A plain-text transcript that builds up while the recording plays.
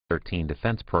13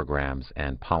 defense programs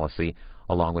and policy,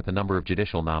 along with a number of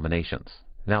judicial nominations.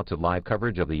 Now to live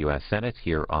coverage of the U.S. Senate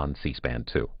here on C-SPAN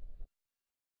 2.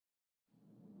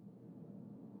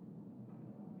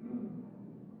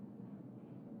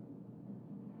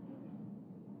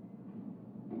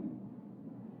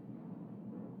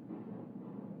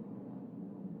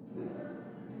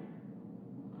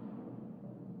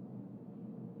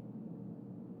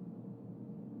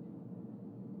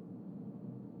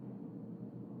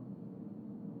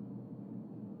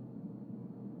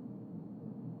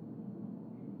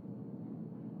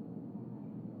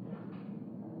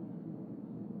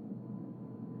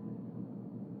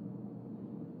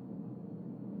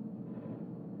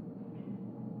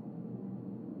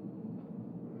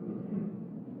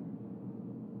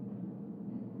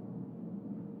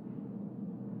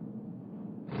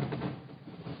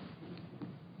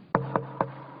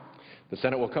 The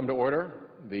Senate will come to order.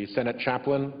 The Senate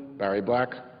chaplain, Barry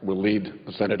Black, will lead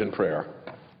the Senate in prayer.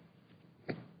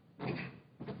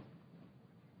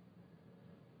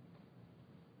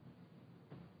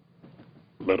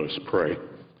 Let us pray.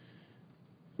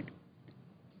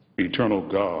 Eternal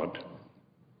God,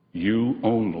 you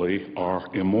only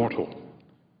are immortal.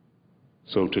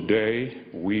 So today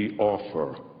we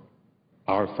offer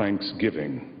our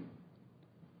thanksgiving.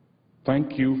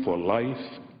 Thank you for life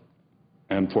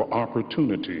and for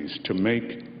opportunities to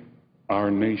make our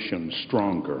nation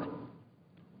stronger.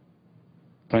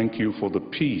 Thank you for the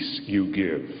peace you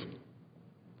give,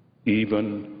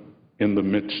 even in the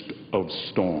midst of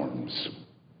storms.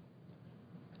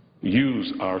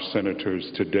 Use our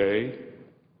senators today,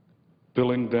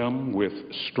 filling them with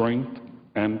strength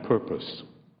and purpose.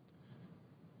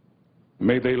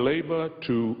 May they labor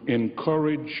to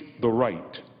encourage the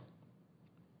right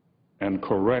and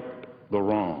correct the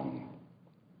wrong.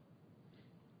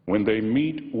 When they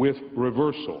meet with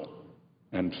reversal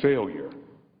and failure,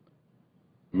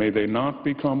 may they not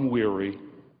become weary,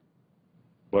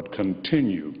 but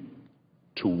continue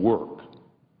to work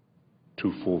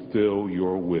to fulfill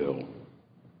your will.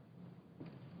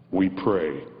 We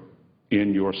pray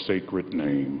in your sacred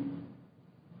name.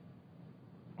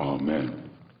 Amen.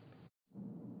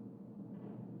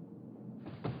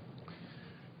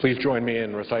 Please join me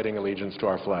in reciting allegiance to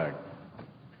our flag.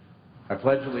 I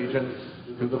pledge allegiance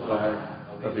to the flag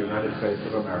of the United States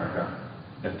of America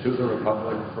and to the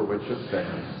republic for which it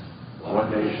stands,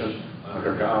 one nation,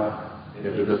 under God,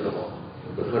 indivisible,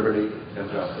 with liberty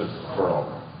and justice for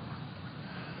all.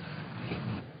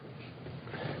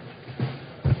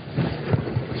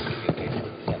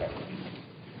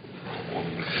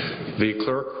 The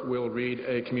clerk will read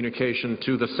a communication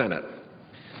to the Senate.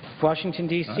 Washington,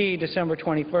 D.C., December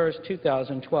 21st,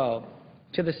 2012.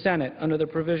 To the Senate, under the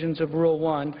provisions of Rule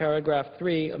 1, Paragraph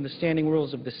 3 of the Standing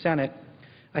Rules of the Senate,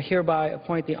 I hereby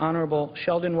appoint the Honorable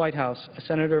Sheldon Whitehouse, a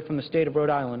senator from the state of Rhode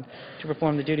Island, to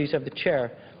perform the duties of the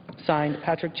chair. Signed,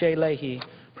 Patrick J. Leahy,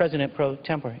 President pro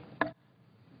tempore.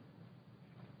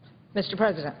 Mr.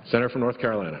 President. Senator from North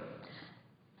Carolina.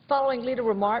 Following leader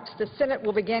remarks, the Senate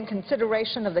will begin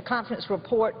consideration of the conference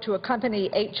report to accompany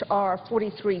H.R.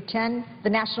 4310, the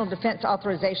National Defense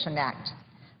Authorization Act.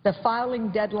 The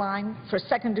filing deadline for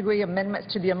second-degree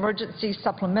amendments to the emergency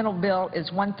supplemental bill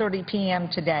is 1:30 p.m.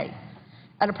 today.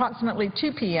 At approximately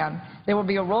 2 p.m., there will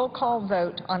be a roll call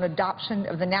vote on adoption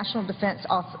of the National Defense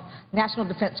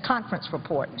Conference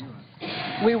report.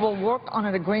 We will work on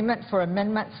an agreement for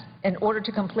amendments in order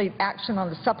to complete action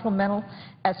on the supplemental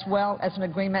as well as an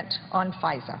agreement on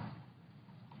FISA.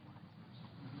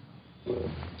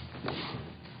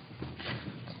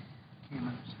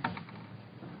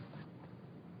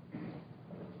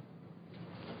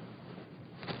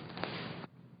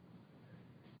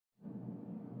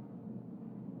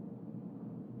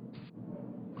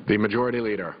 The Majority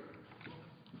Leader.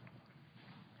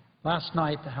 Last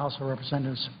night, the House of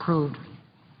Representatives approved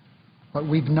what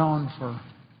we've known for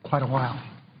quite a while.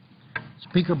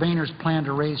 Speaker Boehner's plan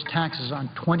to raise taxes on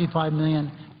 25 million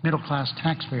middle-class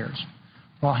taxpayers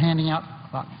while handing out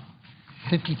about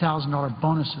 $50,000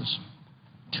 bonuses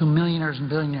to millionaires and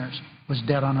billionaires was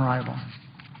dead on arrival.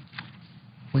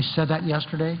 We said that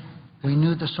yesterday. We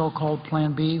knew the so-called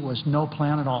Plan B was no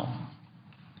plan at all.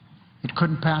 It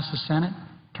couldn't pass the Senate.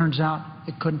 Turns out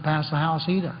it couldn't pass the House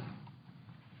either.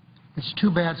 It's too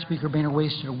bad Speaker Boehner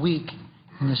wasted a week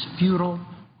in this futile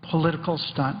political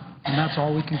stunt, and that's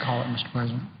all we can call it, Mr.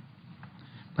 President.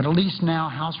 But at least now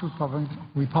House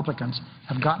Republicans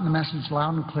have gotten the message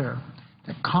loud and clear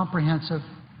that a comprehensive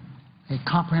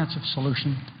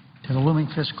solution to the looming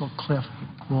fiscal cliff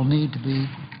will need to be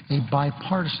a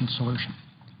bipartisan solution.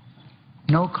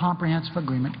 No comprehensive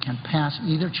agreement can pass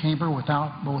either chamber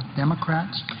without both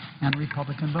Democrats and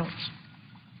Republican votes,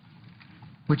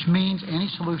 which means any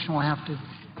solution will have to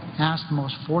ask the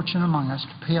most fortunate among us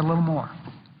to pay a little more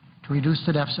to reduce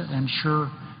the deficit and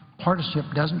ensure partisanship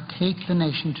doesn't take the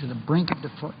nation to the brink of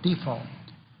default.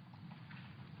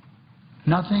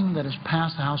 Nothing that has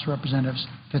passed the House of Representatives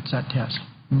fits that test.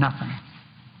 Nothing.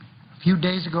 A few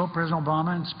days ago, President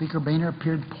Obama and Speaker Boehner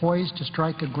appeared poised to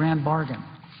strike a grand bargain,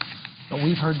 but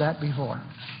we've heard that before.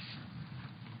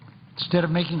 Instead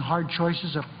of making hard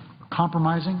choices of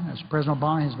compromising, as President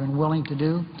Obama has been willing to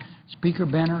do, the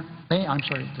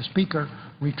Speaker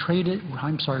retreated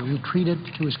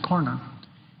to his corner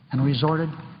and resorted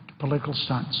to political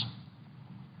stunts.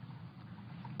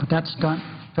 But that stunt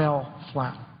fell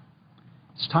flat.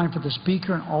 It's time for the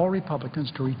Speaker and all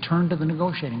Republicans to return to the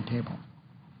negotiating table.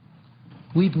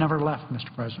 We've never left,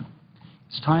 Mr. President.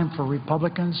 It's time for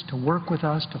Republicans to work with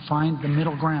us to find the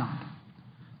middle ground.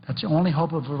 That's the only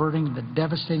hope of averting the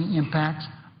devastating impacts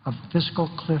of fiscal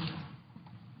cliff.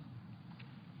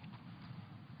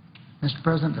 Mr.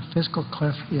 President, the fiscal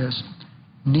cliff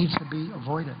needs to be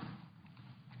avoided.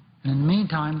 And in the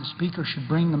meantime, the Speaker should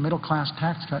bring the middle-class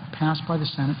tax cut passed by the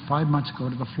Senate 5 months ago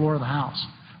to the floor of the House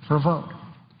for a vote.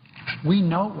 We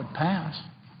know it would pass.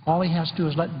 All he has to do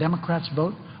is let Democrats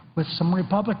vote with some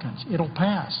Republicans. It'll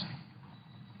pass.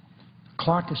 The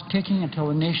clock is ticking until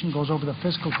the nation goes over the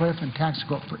fiscal cliff and taxes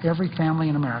go up for every family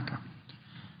in America.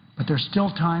 But there's still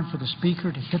time for the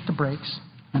Speaker to hit the brakes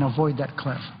and avoid that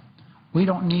cliff. We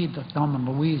don't need the Thelma and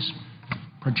Louise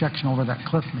projection over that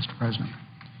cliff, Mr. President.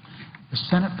 The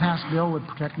Senate-passed bill would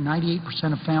protect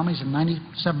 98% of families and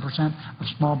 97% of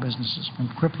small businesses from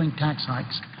crippling tax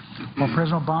hikes, while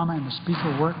President Obama and the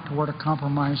Speaker work toward a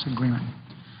compromise agreement.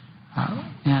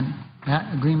 And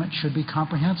that agreement should be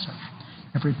comprehensive.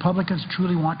 If Republicans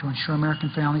truly want to ensure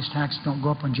American families' taxes don't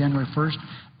go up on January 1st,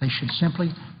 they should simply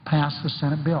pass the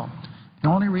Senate bill. The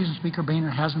only reason Speaker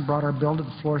Boehner hasn't brought our bill to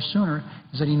the floor sooner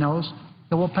is that he knows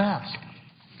it will pass.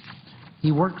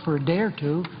 He worked for a day or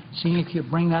two seeing if he could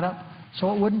bring that up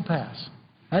so it wouldn't pass.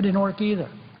 That didn't work either.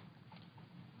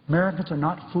 Americans are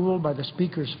not fooled by the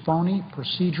Speaker's phony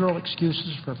procedural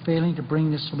excuses for failing to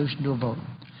bring this solution to a vote.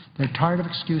 They're tired of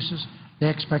excuses. They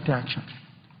expect action.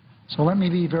 So let me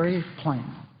be very plain.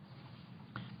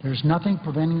 There's nothing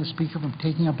preventing the Speaker from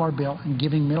taking up our bill and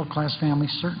giving middle-class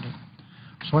families certainty.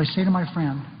 So I say to my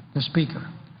friend, the Speaker,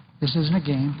 this isn't a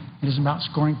game. It isn't about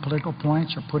scoring political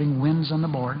points or putting wins on the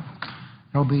board.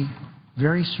 There will be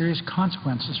very serious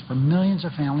consequences for millions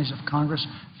of families if Congress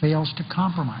fails to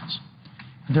compromise.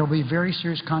 And there will be very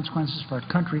serious consequences for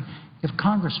our country if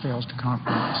Congress fails to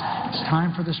compromise. It's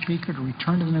time for the Speaker to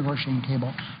return to the negotiating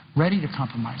table, ready to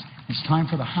compromise. It's time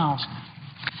for the House,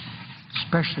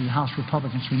 especially the House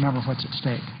Republicans, to remember what's at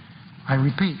stake. I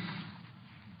repeat,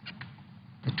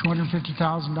 the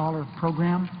 $250,000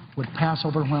 program would pass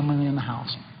overwhelmingly in the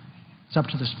House. It's up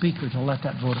to the Speaker to let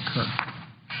that vote occur.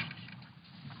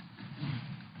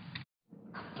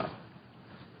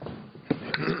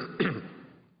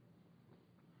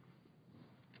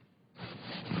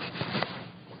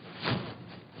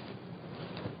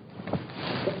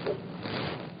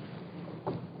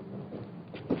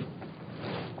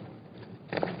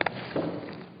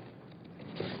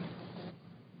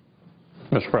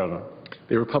 Mr. President.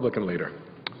 The Republican leader.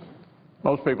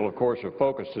 Most people, of course, are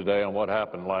focused today on what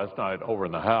happened last night over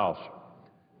in the House.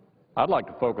 I'd like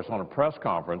to focus on a press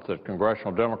conference that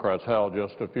congressional Democrats held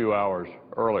just a few hours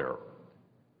earlier.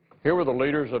 Here were the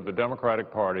leaders of the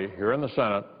Democratic Party here in the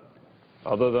Senate,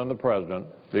 other than the President.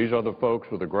 These are the folks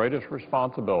with the greatest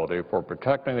responsibility for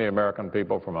protecting the American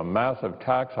people from a massive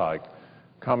tax hike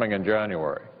coming in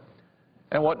January.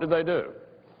 And what did they do?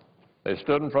 They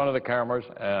stood in front of the cameras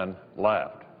and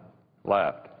laughed.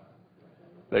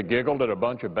 They giggled at a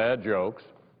bunch of bad jokes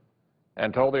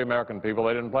and told the American people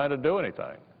they didn't plan to do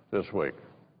anything this week.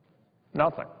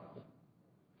 Nothing.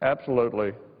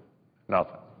 Absolutely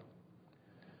nothing.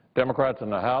 Democrats in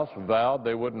the House vowed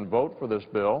they wouldn't vote for this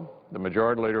bill. The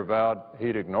majority leader vowed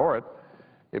he'd ignore it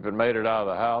if it made it out of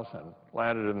the House and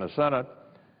landed in the Senate.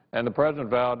 And the President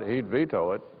vowed he'd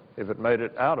veto it if it made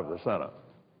it out of the Senate.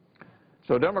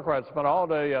 So Democrats spent all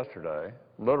day yesterday,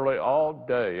 literally all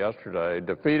day yesterday,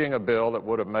 defeating a bill that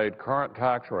would have made current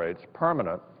tax rates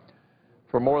permanent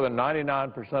for more than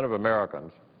 99% of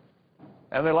Americans,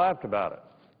 and they laughed about it.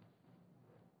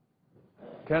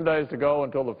 10 days to go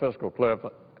until the fiscal cliff,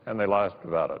 and they laughed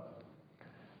about it.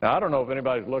 Now, I don't know if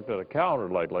anybody's looked at a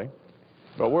calendar lately,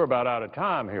 but we're about out of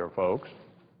time here, folks.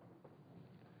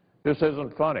 This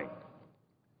isn't funny.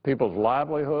 People's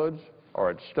livelihoods are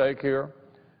at stake here.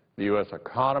 The U.S.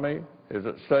 economy is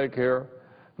at stake here.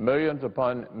 Millions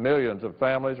upon millions of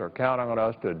families are counting on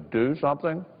us to do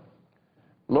something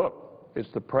Look,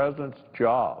 it's the President's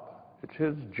job. It's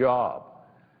his job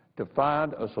to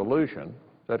find a solution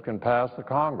that can pass the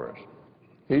Congress.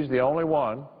 He's the only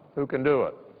one who can do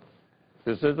it.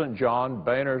 This isn't John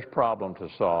Boehner's problem to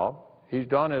solve. He's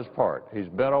done his part. He's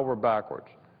bent over backwards.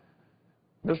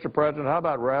 Mr. President, how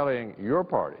about rallying your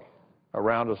party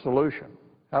around a solution?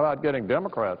 How about getting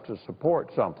Democrats to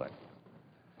support something?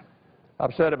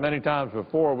 I've said it many times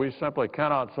before, we simply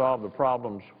cannot solve the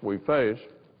problems we face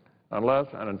unless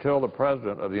and until the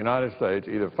President of the United States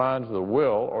either finds the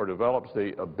will or develops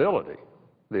the ability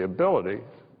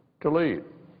to lead.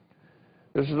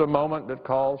 This is a moment that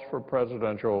calls for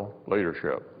presidential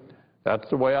leadership. That's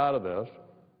the way out of this.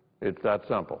 It's that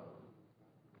simple.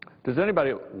 Does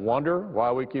anybody wonder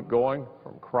why we keep going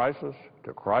from crisis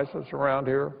to crisis around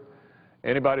here?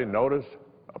 Anybody notice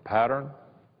a pattern?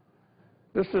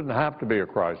 This didn't have to be a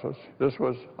crisis. This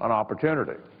was an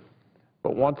opportunity.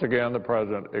 But once again, the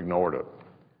President ignored it.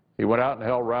 He went out and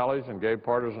held rallies and gave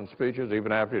partisan speeches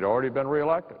even after he'd already been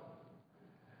reelected.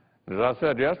 As I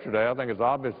said yesterday, I think it's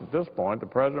obvious at this point the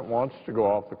President wants to go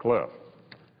off the cliff.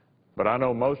 But I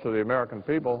know most of the American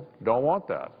people don't want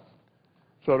that.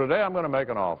 So today I'm going to make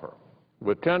an offer.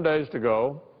 With 10 days to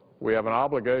go, we have an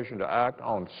obligation to act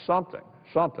on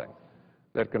something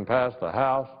that can pass the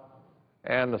House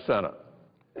and the Senate.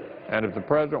 And if the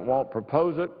President won't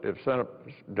propose it, if Senate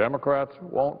Democrats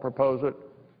won't propose it,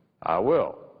 I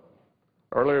will.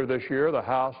 Earlier this year, the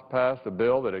House passed a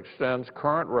bill that extends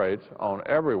current rates on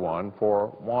everyone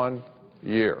for 1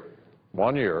 year,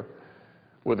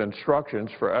 with instructions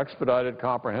for expedited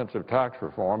comprehensive tax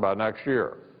reform by next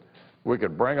year. We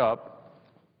could bring up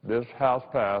this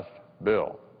House-passed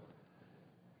bill.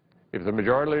 If the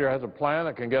Majority Leader has a plan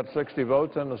that can get 60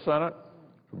 votes in the Senate,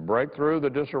 break through the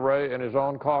disarray in his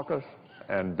own caucus,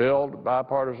 and build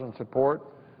bipartisan support,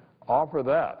 offer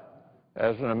that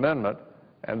as an amendment,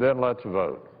 and then let's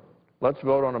vote. Let's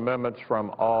vote on amendments from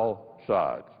all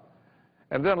sides.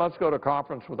 And then let's go to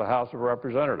conference with the House of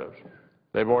Representatives.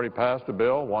 They've already passed a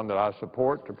bill, one that I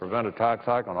support, to prevent a tax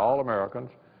hike on all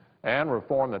Americans and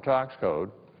reform the tax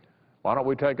code. Why don't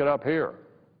we take it up here?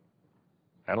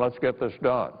 And let's get this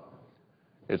done.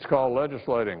 It's called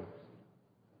legislating.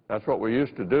 That's what we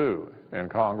used to do in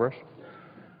Congress.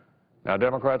 Now,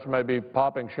 Democrats may be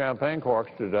popping champagne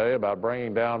corks today about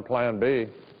bringing down Plan B,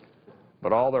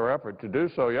 but all their effort to do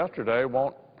so yesterday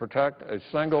won't protect a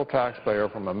single taxpayer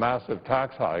from a massive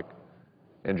tax hike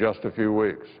in just a few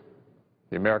weeks.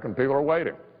 The American people are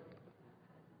waiting.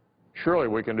 Surely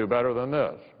we can do better than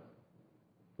this.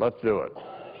 Let's do it.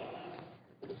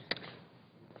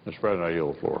 Mr. President, I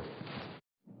yield the floor.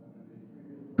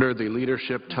 The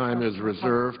leadership time is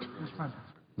reserved.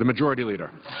 The Majority Leader.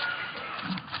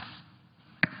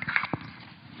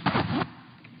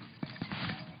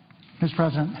 Mr.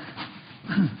 President,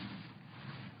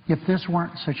 if this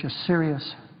weren't such a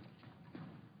serious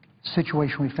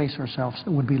situation we face ourselves,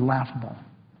 it would be laughable.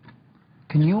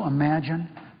 Can you imagine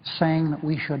saying that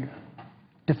we should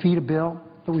defeat a bill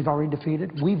that we've already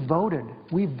defeated? We voted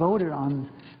on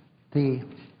the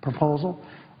proposal.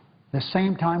 The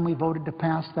same time we voted to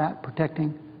pass that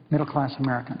protecting middle-class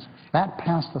Americans. That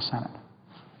passed the Senate.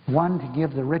 One, to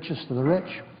give the richest to the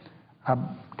rich, a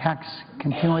tax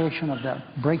continuation of the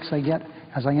breaks they get.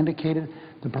 As I indicated,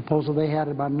 the proposal they had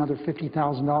about another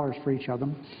 $50,000 for each of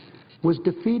them was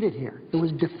defeated here. It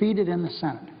was defeated in the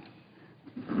Senate.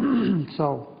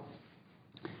 So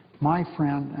my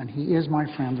friend, and he is my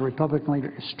friend, the Republican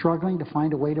leader, is struggling to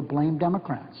find a way to blame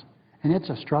Democrats. And it's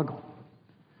a struggle.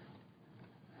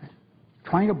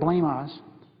 Trying to blame us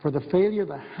for the failure of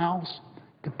the House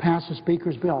to pass the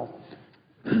Speaker's bill.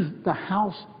 The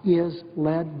House is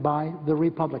led by the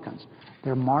Republicans.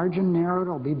 Their margin narrowed.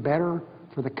 It'll be better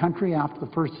for the country after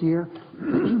the first year.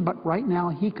 But right now,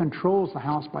 he controls the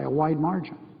House by a wide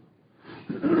margin.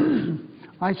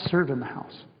 I've served in the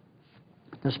House.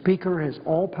 The Speaker is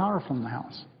all-powerful in the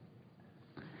House.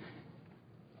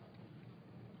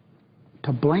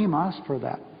 To blame us for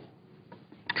that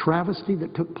travesty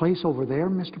that took place over there,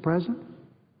 Mr. President,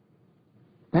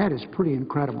 that is pretty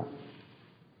incredible.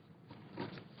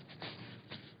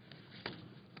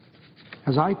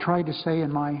 As I tried to say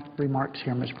in my remarks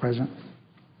here, Mr. President,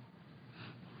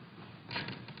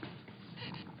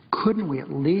 couldn't we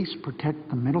at least protect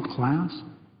the middle class?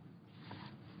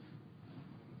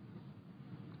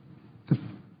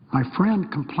 My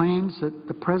friend complains that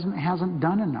the President hasn't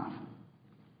done enough.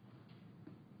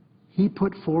 He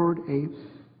put forward a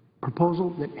proposal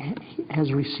that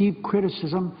has received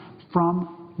criticism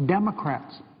from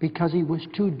Democrats because he was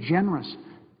too generous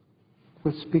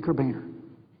with Speaker Boehner.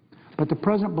 But the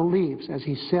President believes, as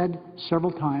he said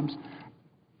several times,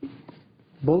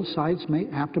 Both sides may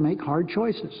have to make hard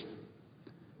choices.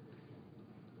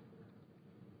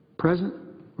 President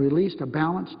released a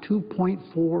balanced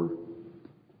 $2.4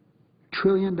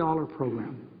 trillion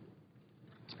program.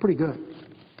 It's pretty good.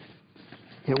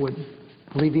 It would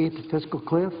alleviate the fiscal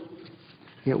cliff.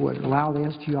 It would allow the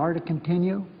SGR to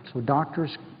continue so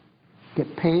doctors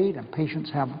get paid and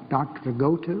patients have a doctor to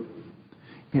go to.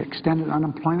 It extended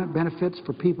unemployment benefits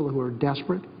for people who are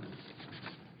desperate.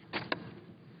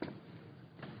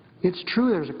 It's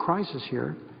true there's a crisis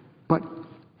here, but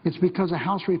it's because the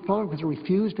House Republicans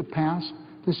refused to pass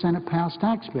the Senate-passed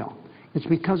tax bill. It's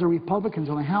because the Republicans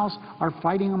in the House are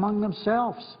fighting among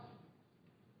themselves.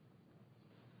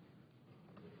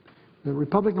 The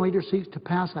Republican leader seeks to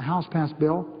pass the House-passed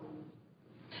bill,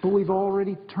 but we've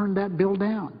already turned that bill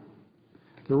down.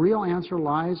 The real answer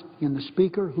lies in the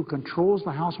Speaker who controls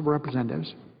the House of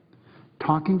Representatives,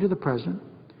 talking to the President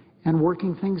and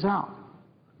working things out.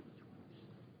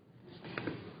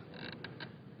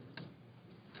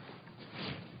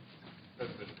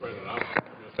 Mr. President, I want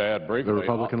to just add briefly. The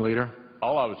Republican leader.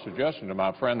 All I was suggesting to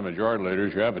my friend, the majority leader,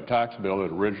 is you have a tax bill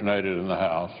that originated in the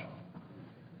House.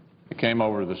 It came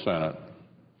over to the Senate.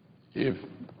 If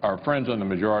our friends in the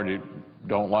majority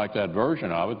don't like that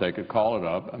version of it, they could call it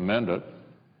up, amend it,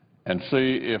 and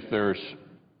see if there's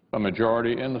a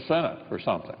majority in the Senate for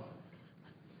something.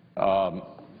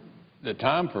 The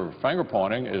time for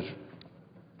finger-pointing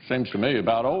seems to me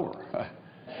about over.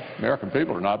 American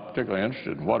people are not particularly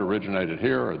interested in what originated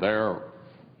here or there, or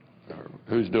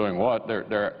who's doing what.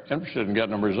 They're interested in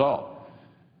getting a result.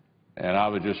 And I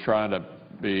was just trying to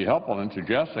be helpful in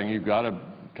suggesting you've got a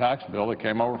tax bill that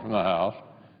came over from the House.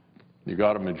 You've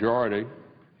got a majority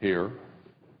here.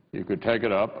 You could take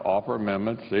it up, offer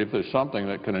amendments, see if there's something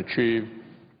that can achieve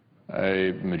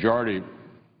a majority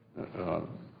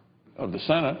of the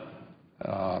Senate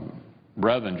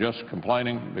rather than just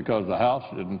complaining because the House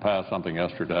didn't pass something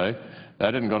yesterday.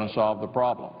 That isn't going to solve the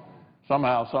problem.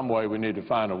 Somehow, some way, we need to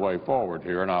find a way forward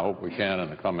here, and I hope we can in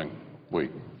the coming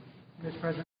week. Mr.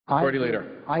 President, Majority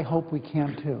Leader. I hope we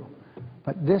can too.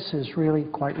 But this is really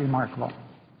quite remarkable.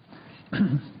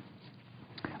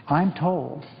 I'm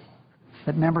told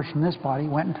that members from this body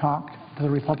went and talked to the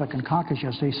Republican caucus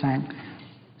yesterday saying,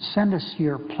 send us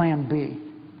your Plan B,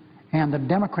 and the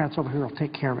Democrats over here will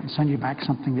take care of it and send you back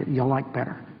something that you'll like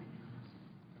better.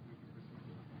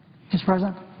 Mr.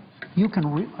 President,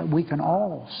 we can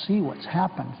all see what's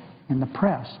happened in the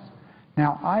press.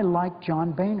 Now, I like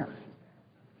John Boehner,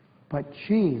 but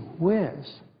gee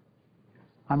whiz,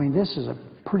 I mean, this is a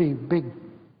pretty big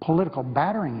political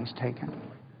battering he's taken.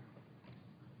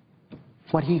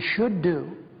 What he should do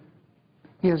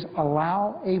is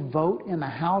allow a vote in the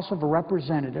House of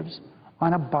Representatives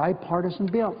on a bipartisan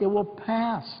bill. It will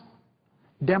pass.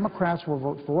 Democrats will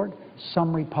vote for it.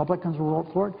 Some Republicans will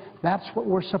vote for it. That's what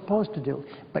we're supposed to do.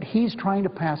 But he's trying to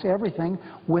pass everything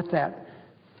with that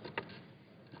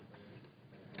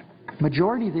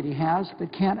majority that he has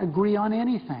that can't agree on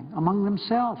anything among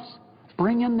themselves.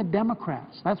 Bring in the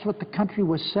Democrats. That's what the country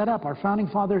was set up. Our founding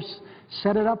fathers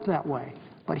set it up that way.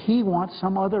 But he wants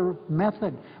some other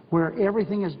method where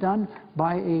everything is done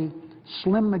by a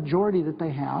slim majority that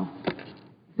they have.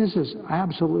 This is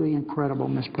absolutely incredible,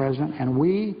 Mr. President, and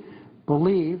we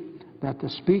believe that the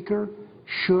Speaker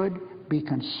should be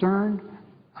concerned.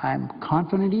 I'm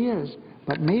confident he is,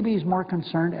 but maybe he's more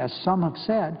concerned, as some have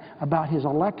said, about his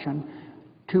election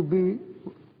to be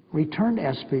returned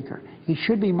as Speaker. He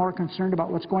should be more concerned about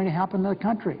what's going to happen to the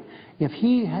country. If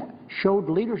he showed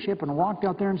leadership and walked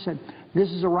out there and said,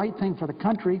 this is the right thing for the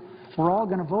country, we're all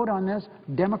going to vote on this,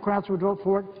 Democrats would vote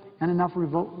for it, and enough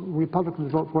Republicans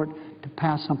would vote for it to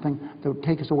pass something that would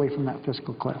take us away from that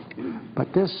fiscal cliff.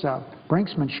 But this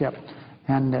brinksmanship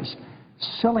and this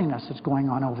silliness that's going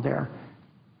on over there,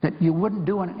 that you wouldn't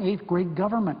do an 8th grade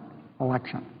government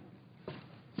election.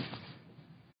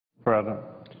 President,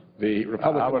 The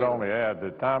Republican I would leader. only add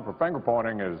that time for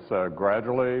finger-pointing is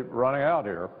gradually running out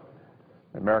here.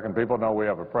 The American people know we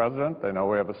have a president, they know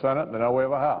we have a Senate, and they know we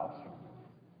have a House.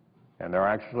 And they're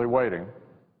actually waiting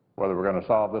whether we're going to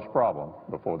solve this problem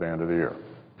before the end of the year.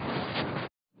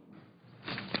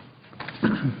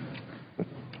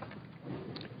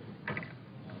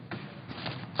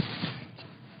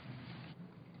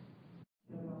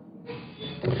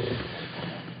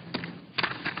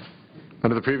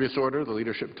 Under the previous order, the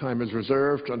leadership time is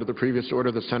reserved. Under the previous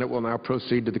order, the Senate will now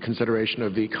proceed to the consideration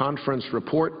of the conference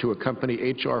report to accompany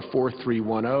H.R.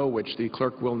 4310, which the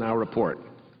clerk will now report.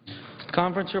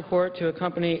 Conference report to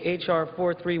accompany H.R.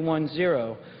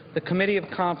 4310, the Committee of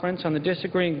Conference on the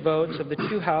disagreeing votes of the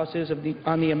two houses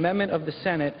on the amendment of the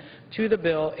Senate to the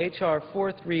bill H.R.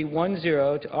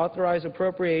 4310 to authorize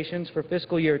appropriations for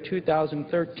fiscal year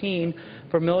 2013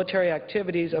 for military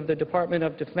activities of the Department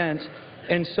of Defense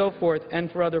and so forth,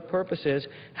 and for other purposes,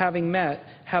 having met,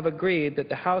 have agreed that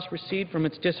the House recede from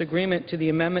its disagreement to the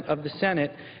amendment of the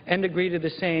Senate and agree to the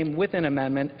same with an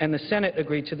amendment, and the Senate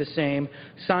agree to the same,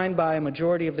 signed by a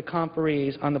majority of the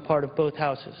conferees on the part of both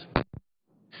houses.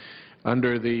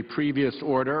 Under the previous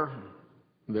order,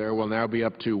 there will now be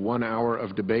up to 1 hour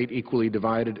of debate equally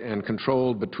divided and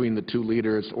controlled between the two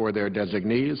leaders or their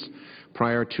designees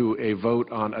prior to a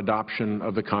vote on adoption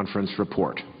of the conference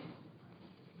report.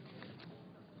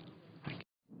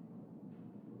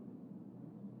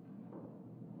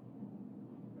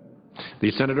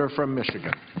 The Senator from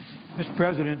Michigan. Mr.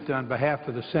 President, on behalf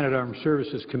of the Senate Armed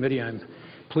Services Committee, I'm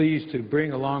pleased to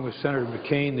bring along with Senator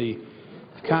McCain the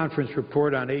conference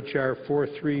report on H.R.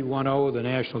 4310, the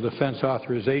National Defense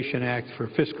Authorization Act for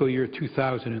fiscal year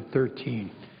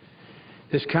 2013.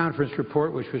 This conference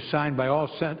report, which was signed by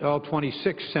all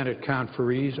 26 Senate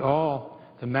conferees, all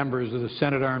the members of the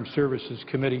Senate Armed Services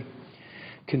Committee,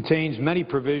 contains many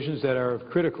provisions that are of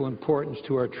critical importance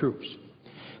to our troops.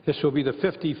 This will be the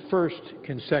 51st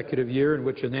consecutive year in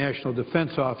which a National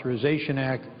Defense Authorization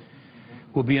Act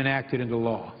will be enacted into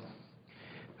law.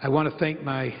 I want to thank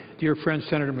my dear friend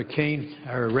Senator McCain,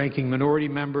 our ranking minority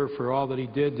member, for all that he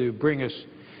did to bring us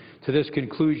to this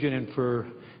conclusion and for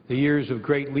the years of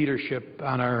great leadership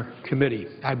on our committee.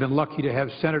 I've been lucky to have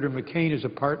Senator McCain as a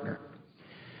partner.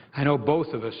 I know both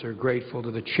of us are grateful to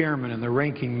the chairman and the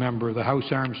ranking member of the House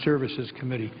Armed Services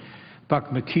Committee, Buck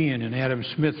McKeon and Adam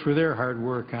Smith, for their hard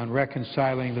work on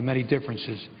reconciling the many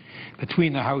differences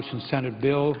between the House and Senate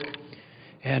bill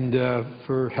and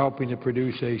for helping to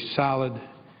produce a solid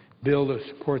bill to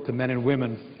support the men and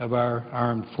women of our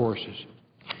armed forces.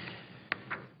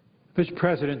 Mr.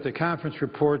 President, the conference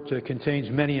report contains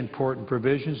many important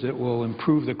provisions that will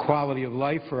improve the quality of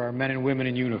life for our men and women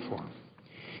in uniform.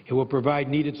 It will provide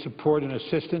needed support and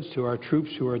assistance to our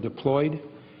troops who are deployed.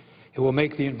 It will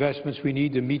make the investments we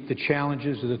need to meet the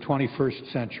challenges of the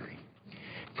 21st century.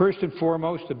 First and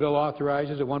foremost, the bill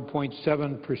authorizes a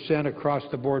 1.7%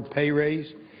 across-the-board pay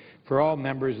raise for all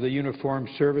members of the uniformed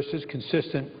services,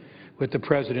 consistent with the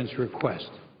President's request.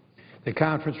 The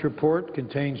conference report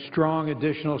contains strong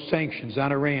additional sanctions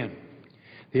on Iran.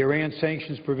 The Iran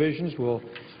sanctions provisions will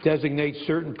designate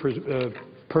certain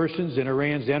persons in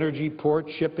Iran's energy, port,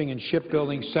 shipping, and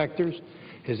shipbuilding sectors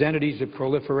as entities of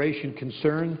proliferation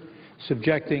concern,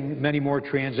 subjecting many more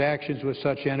transactions with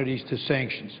such entities to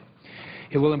sanctions.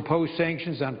 It will impose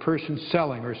sanctions on persons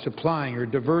selling or supplying or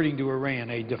diverting to Iran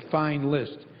a defined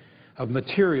list of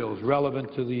materials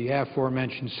relevant to the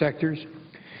aforementioned sectors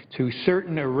to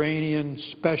certain Iranian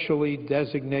specially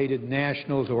designated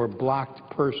nationals or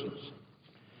blocked persons,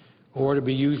 or to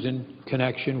be used in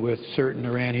connection with certain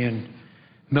Iranian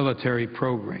military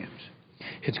programs.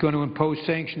 It's going to impose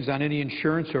sanctions on any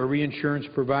insurance or reinsurance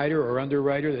provider or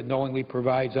underwriter that knowingly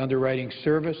provides underwriting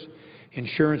service,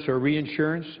 insurance or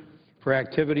reinsurance for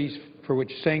activities for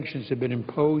which sanctions have been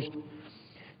imposed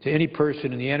to any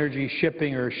person in the energy,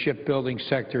 shipping, or shipbuilding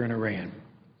sector in Iran.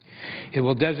 It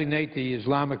will designate the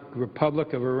Islamic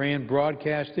Republic of Iran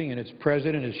Broadcasting and its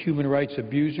president as human rights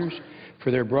abusers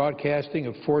for their broadcasting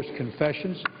of forced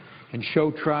confessions and show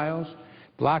trials,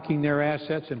 blocking their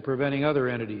assets and preventing other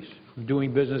entities from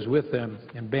doing business with them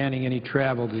and banning any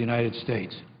travel to the United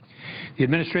States. The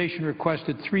administration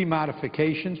requested 3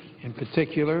 modifications in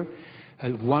particular.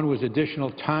 One was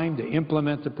additional time to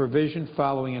implement the provision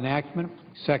following enactment.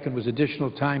 Second was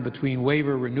additional time between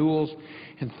waiver renewals.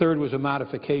 And third was a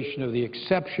modification of the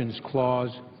exceptions clause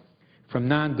from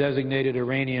non-designated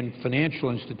Iranian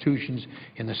financial institutions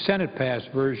in the Senate-passed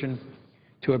version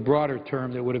to a broader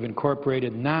term that would have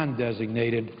incorporated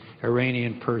non-designated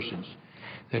Iranian persons.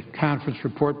 The conference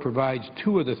report provides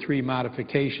 2 of the 3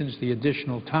 modifications. The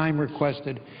additional time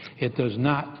requested, it does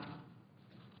not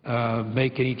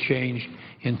make any change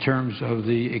in terms of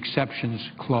the exceptions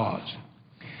clause.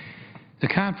 The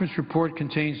conference report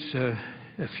contains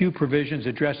a few provisions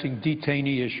addressing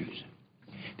detainee issues.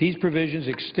 These provisions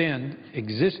extend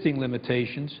existing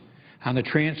limitations on the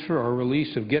transfer or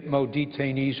release of Gitmo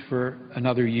detainees for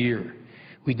another year.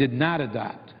 We did not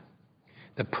adopt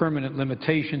the permanent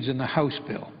limitations in the House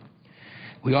bill.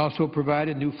 We also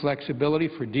provided new flexibility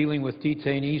for dealing with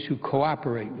detainees who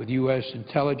cooperate with U.S.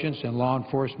 intelligence and law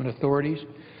enforcement authorities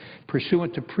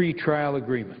pursuant to pretrial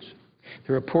agreements.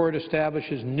 The report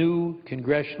establishes new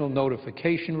congressional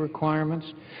notification requirements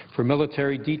for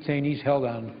military detainees held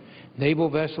on naval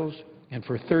vessels and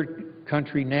for third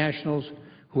country nationals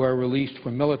who are released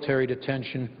from military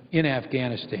detention in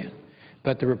Afghanistan,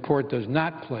 but the report does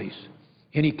not place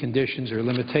any conditions or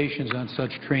limitations on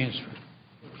such transfer.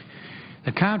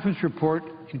 The conference report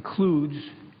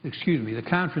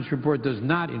does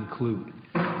not include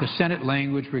the Senate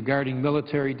language regarding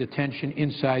military detention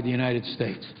inside the United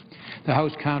States. The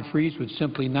House conferees would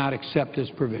simply not accept this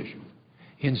provision.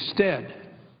 Instead,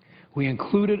 we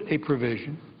included a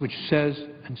provision which says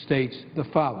and states the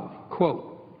following, quote,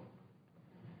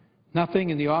 nothing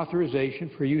in the authorization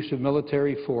for use of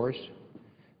military force,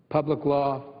 public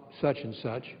law such and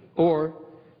such, or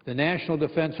the National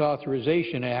Defense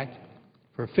Authorization Act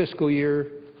for fiscal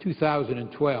year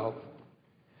 2012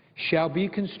 shall be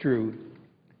construed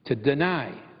to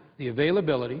deny the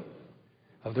availability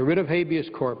of the writ of habeas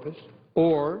corpus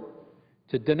or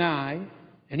to deny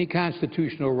any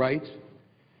constitutional rights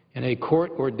in a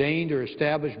court ordained or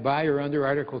established by or under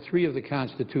Article 3 of the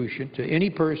Constitution to any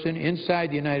person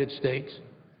inside the United States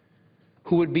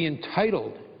who would be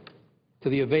entitled to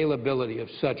the availability of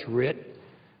such writ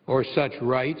or such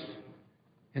rights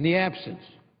in the absence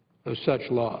of such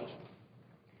laws.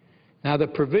 Now, the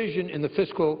provision in the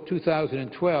fiscal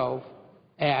 2012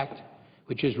 Act,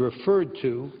 which is referred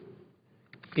to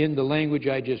in the language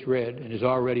I just read and is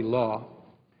already law,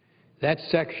 that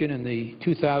section in the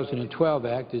 2012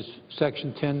 Act is Section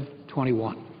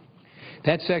 1021.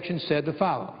 That section said the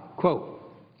following, quote,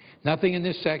 nothing in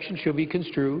this section shall be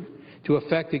construed to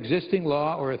affect existing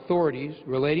law or authorities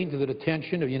relating to the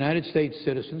detention of United States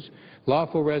citizens,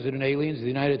 lawful resident aliens of the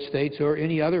United States, or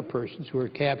any other persons who are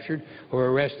captured or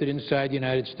arrested inside the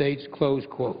United States, close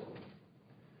quote.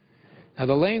 Now,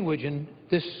 the language in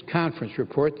this conference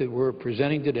report that we're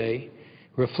presenting today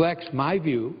reflects my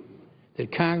view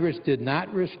that Congress did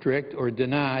not restrict or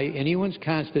deny anyone's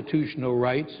constitutional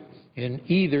rights in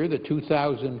either the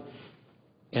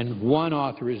 2001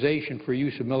 authorization for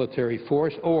use of military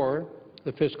force or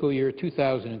the fiscal year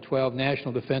 2012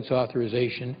 National Defense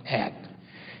Authorization Act.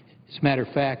 As a matter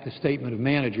of fact, the statement of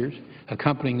managers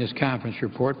accompanying this conference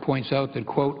report points out that,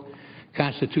 quote,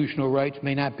 constitutional rights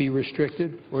may not be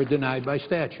restricted or denied by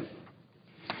statute.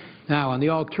 Now, on the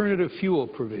alternative fuel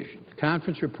provision, the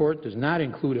conference report does not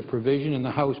include a provision in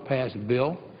the House-passed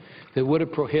bill that would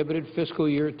have prohibited fiscal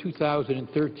year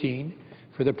 2013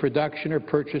 for the production or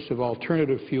purchase of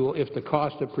alternative fuel if the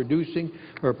cost of producing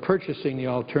or purchasing the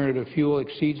alternative fuel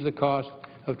exceeds the cost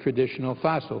of traditional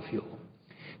fossil fuel.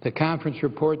 The conference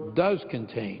report does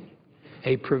contain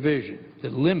a provision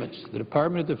that limits the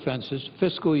Department of Defense's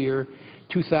fiscal year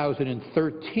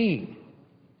 2013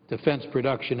 Defense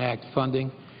Production Act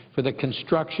funding for the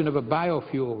construction of a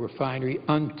biofuel refinery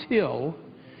until,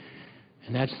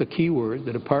 and that's the key word,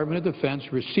 the Department of Defense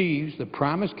receives the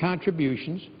promised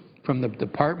contributions from the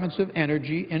Departments of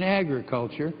Energy and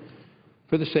Agriculture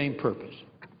for the same purpose.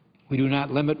 We do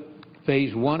not limit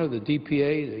Phase 1 of the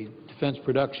DPA, the Defense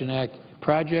Production Act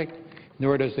project,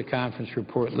 nor does the conference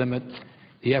report limit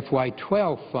the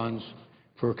FY12 funds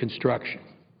for construction.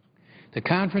 The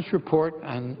conference report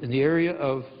in the area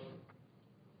of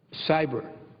cyber,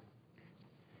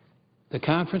 the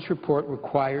conference report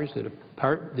requires that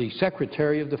the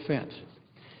Secretary of Defense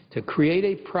to create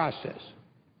a process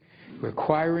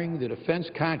requiring the defense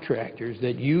contractors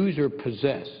that use or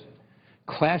possess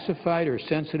classified or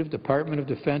sensitive Department of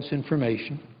Defense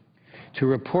information to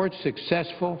report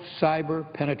successful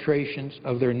cyber penetrations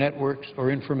of their networks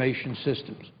or information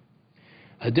systems.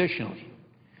 Additionally,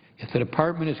 if the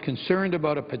Department is concerned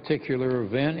about a particular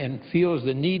event and feels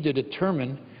the need to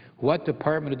determine what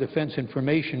Department of Defense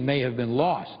information may have been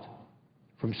lost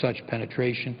from such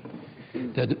penetration,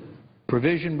 the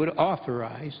provision would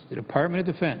authorize the Department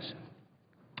of Defense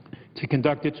to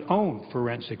conduct its own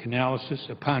forensic analysis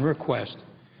upon request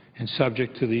and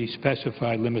subject to the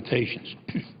specified limitations.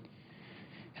 And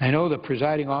I know the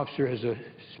presiding officer has a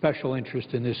special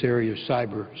interest in this area of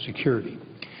cyber security.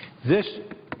 This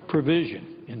provision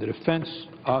in the Defense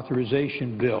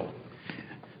Authorization Bill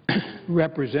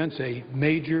represents a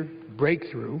major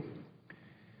breakthrough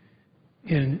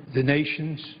in the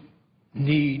nation's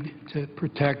need to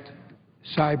protect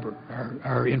cyber,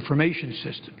 our information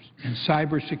systems, and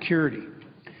cyber security.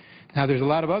 Now, there's a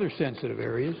lot of other sensitive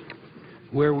areas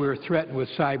where we're threatened with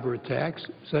cyber attacks,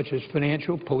 such as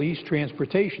financial, police,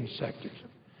 transportation sectors,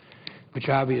 which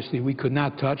obviously we could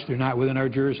not touch. They're not within our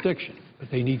jurisdiction, but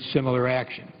they need similar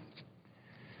action.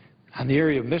 On the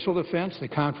area of missile defense, the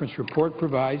conference report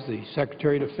provides the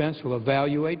Secretary of Defense will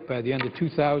evaluate by the end of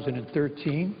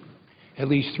 2013 at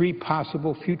least 3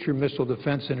 possible future missile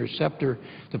defense interceptor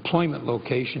deployment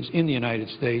locations in the United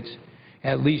States,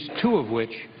 at least 2 of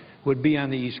which would be on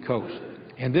the East Coast.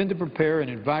 and then to prepare an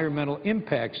environmental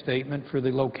impact statement for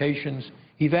the locations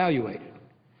evaluated.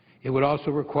 It would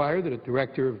also require the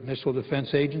Director of Missile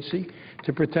Defense Agency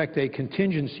to protect a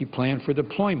contingency plan for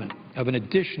deployment of an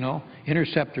additional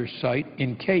interceptor site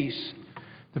in case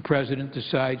the President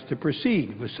decides to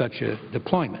proceed with such a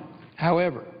deployment.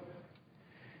 However,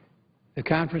 the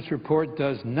conference report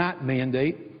does not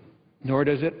mandate, nor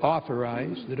does it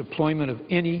authorize, the deployment of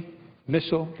any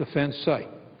missile defense site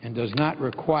and does not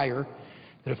require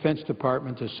the Defense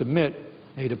Department to submit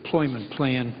a deployment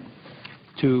plan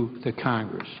to the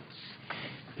Congress.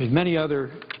 There's many other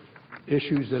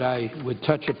issues that I would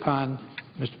touch upon,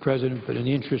 Mr. President, but in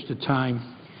the interest of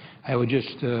time, I would just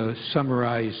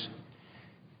summarize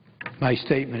my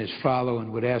statement as follows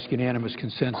and would ask unanimous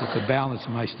consent that the balance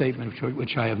of my statement,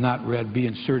 which I have not read, be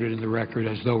inserted in the record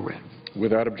as though read.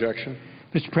 Without objection.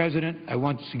 Mr. President, I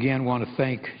once again want to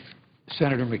thank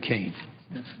Senator McCain.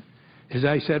 As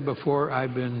I said before,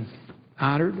 I've been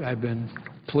honored, I've been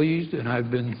pleased, and I've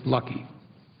been lucky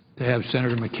to have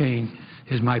Senator McCain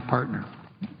as my partner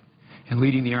in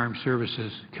leading the Armed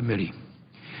Services Committee.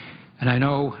 And I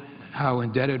know how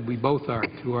indebted we both are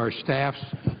to our staffs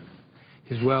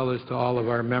as well as to all of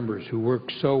our members who work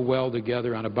so well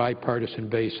together on a bipartisan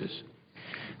basis.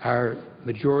 Our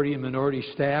majority and minority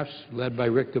staffs, led by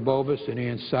Rick DeBovis and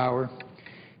Ann Sauer,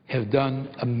 have done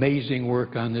amazing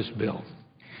work on this bill.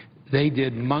 They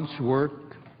did months' work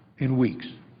in weeks.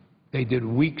 They did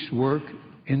weeks' work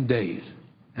in days.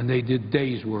 And they did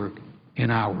days' work in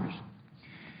hours.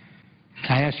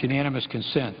 I ask unanimous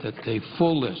consent that the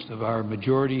full list of our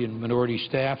majority and minority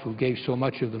staff who gave so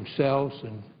much of themselves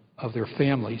and of their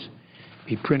families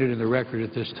be printed in the record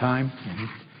at this time.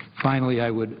 Finally,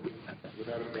 I would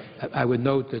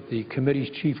note that the committee's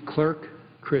chief clerk,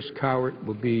 Chris Cowart,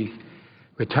 will be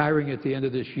retiring at the end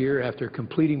of this year after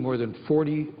completing more than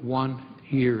 41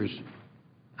 years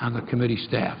on the committee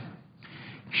staff.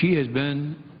 She has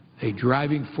been a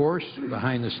driving force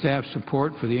behind the staff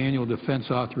support for the Annual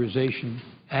Defense Authorization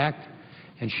Act,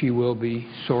 and she will be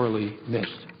sorely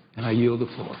missed. And I yield the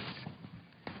floor.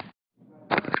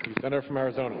 Senator from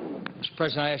Arizona. Mr.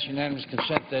 President, I ask unanimous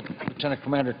consent that Lieutenant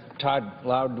Commander Todd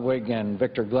Loudwig and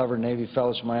Victor Glover, Navy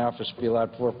fellows in my office, be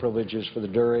allowed floor privileges for the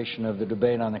duration of the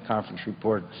debate on the conference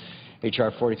report,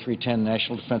 H.R. 4310,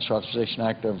 National Defense Authorization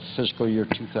Act of fiscal year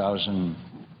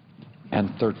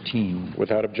 2013.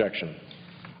 Without objection.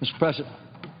 Mr. President,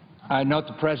 I note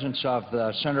the presence of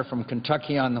the Senator from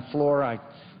Kentucky on the floor. I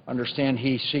understand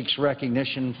he seeks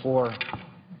recognition for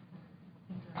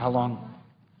how long?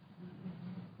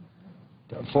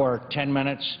 For 10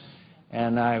 minutes,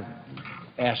 and I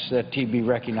ask that he be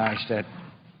recognized at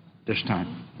this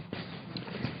time.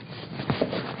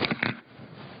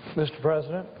 Mr.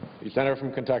 President. The Senator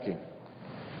from Kentucky.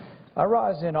 I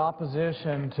rise in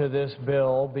opposition to this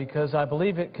bill because I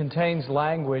believe it contains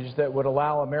language that would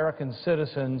allow American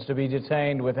citizens to be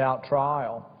detained without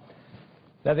trial.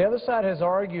 Now, the other side has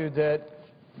argued that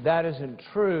that isn't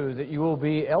true, that you will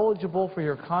be eligible for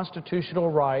your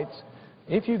constitutional rights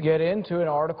if you get into an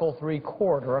Article III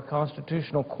court or a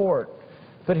constitutional court.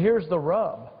 But here's the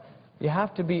rub. You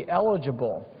have to be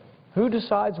eligible. Who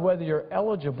decides whether you're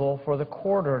eligible for the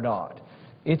court or not?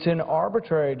 It's an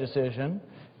arbitrary decision,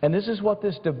 and this is what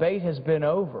this debate has been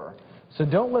over. So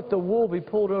don't let the wool be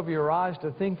pulled over your eyes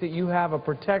to think that you have a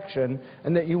protection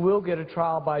and that you will get a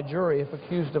trial by jury if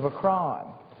accused of a crime.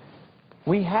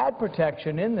 We had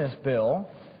protection in this bill.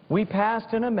 We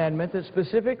passed an amendment that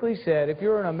specifically said if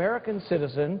you're an American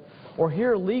citizen or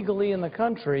here legally in the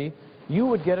country, you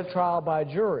would get a trial by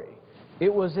jury.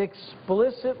 It was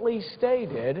explicitly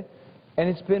stated, and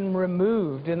it's been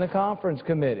removed in the conference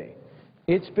committee.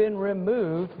 It's been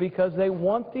removed because they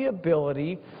want the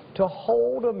ability to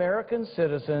hold American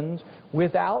citizens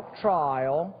without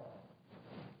trial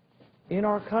in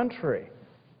our country.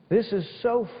 This is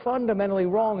so fundamentally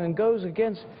wrong and goes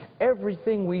against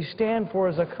everything we stand for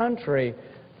as a country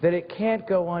that it can't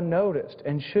go unnoticed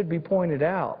and should be pointed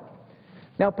out.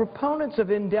 Now, proponents of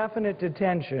indefinite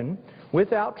detention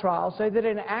without trial say that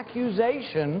an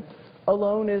accusation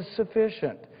alone is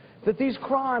sufficient, that these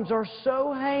crimes are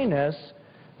so heinous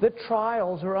that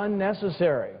trials are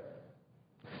unnecessary.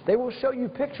 They will show you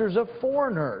pictures of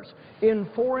foreigners in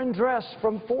foreign dress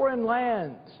from foreign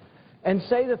lands and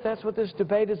say that that's what this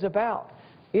debate is about.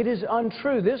 It is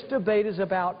untrue. This debate is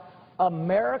about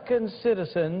American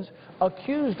citizens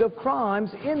accused of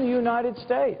crimes in the United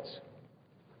States.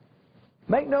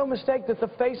 Make no mistake that the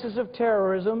faces of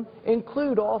terrorism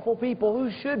include awful people who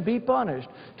should be punished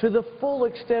to the full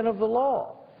extent of the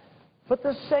law. But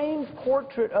the same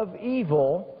portrait of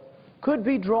evil could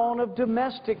be drawn of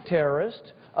domestic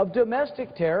terrorists, of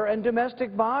domestic terror and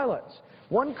domestic violence.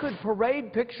 One could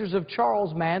parade pictures of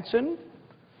Charles Manson,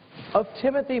 of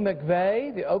Timothy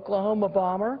McVeigh, the Oklahoma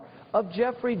bomber, of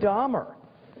Jeffrey Dahmer.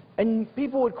 And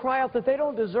people would cry out that they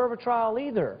don't deserve a trial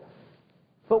either.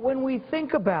 But when we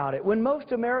think about it, when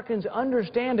most Americans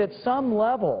understand at some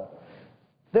level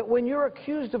that when you're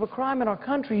accused of a crime in our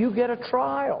country, you get a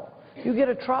trial. You get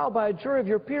a trial by a jury of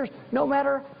your peers, no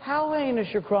matter how heinous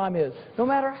your crime is, no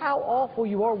matter how awful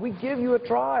you are, we give you a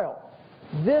trial.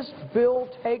 This bill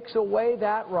takes away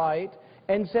that right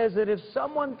and says that if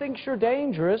someone thinks you're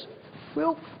dangerous,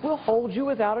 we'll hold you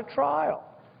without a trial.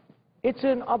 It's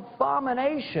an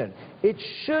abomination. It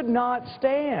should not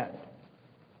stand.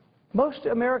 Most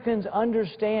Americans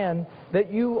understand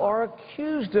that you are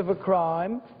accused of a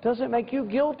crime doesn't make you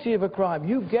guilty of a crime.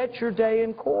 You get your day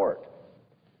in court.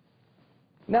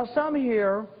 Now, some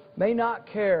here may not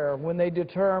care when they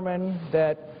determine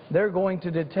that they're going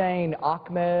to detain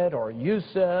Ahmed or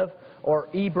Yusuf or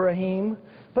Ibrahim,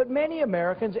 but many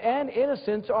Americans and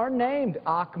innocents are named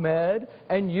Ahmed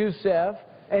and Yusuf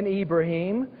and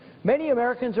Ibrahim. Many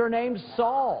Americans are named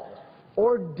Saul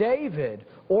or David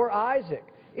or Isaac.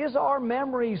 Is our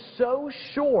memory so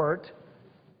short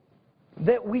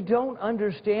that we don't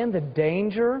understand the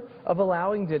danger of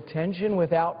allowing detention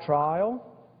without trial?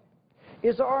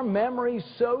 Is our memory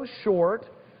so short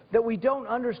that we don't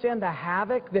understand the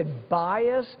havoc that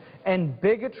bias and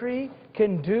bigotry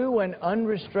can do when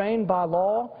unrestrained by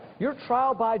law? Your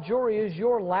trial by jury is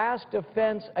your last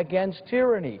defense against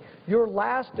tyranny, your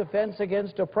last defense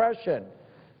against oppression.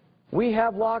 We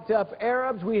have locked up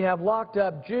Arabs, we have locked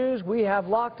up Jews, we have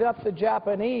locked up the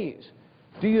Japanese.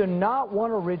 Do you not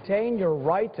want to retain your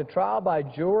right to trial by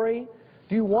jury?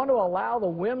 Do you want to allow the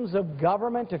whims of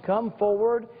government to come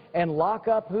forward and lock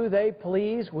up who they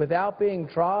please without being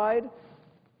tried?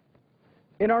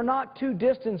 In our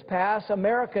not-too-distant past,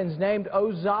 Americans named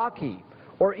Ozaki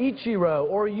or Ichiro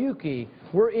or Yuki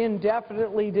were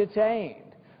indefinitely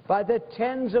detained by the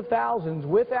tens of thousands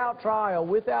without trial,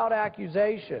 without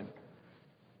accusation.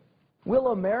 Will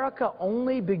America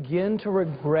only begin to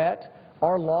regret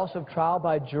our loss of trial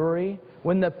by jury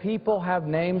when the people have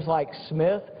names like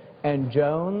Smith and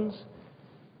Jones?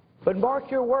 But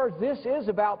mark your words, this is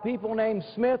about people named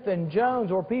Smith and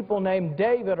Jones, or people named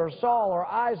David or Saul or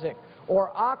Isaac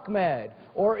or Ahmed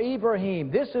or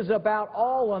Ibrahim. This is about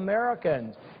all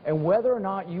Americans and whether or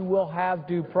not you will have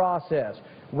due process,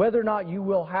 whether or not you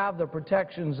will have the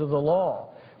protections of the law.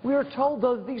 We are told,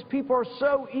 though, that these people are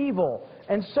so evil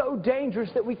and so dangerous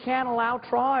that we can't allow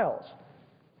trials.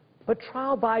 But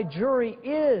trial by jury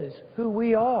is who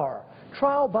we are.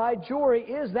 Trial by jury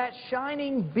is that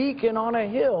shining beacon on a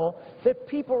hill that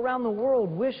people around the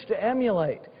world wish to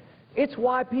emulate. It's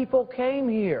why people came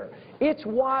here. It's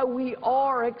why we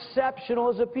are exceptional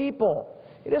as a people.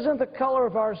 It isn't the color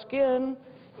of our skin.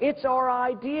 It's our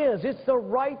ideas. It's the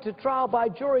right to trial by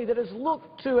jury that is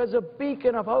looked to as a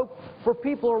beacon of hope for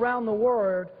people around the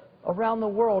world,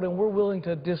 and we're willing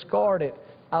to discard it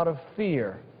out of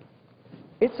fear.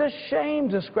 It's a shame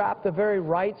to scrap the very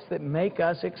rights that make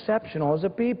us exceptional as a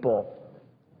people.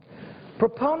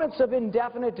 Proponents of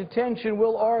indefinite detention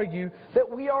will argue that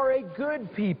we are a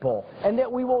good people and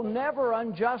that we will never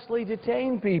unjustly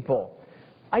detain people.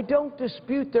 I don't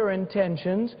dispute their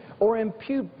intentions or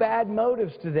impute bad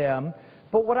motives to them,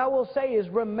 but what I will say is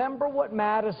remember what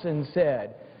Madison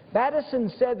said.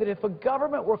 Madison said that if a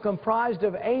government were comprised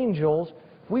of angels,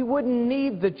 we wouldn't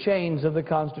need the chains of the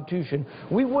Constitution.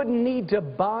 We wouldn't need to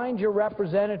bind your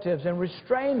representatives and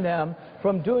restrain them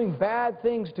from doing bad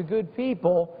things to good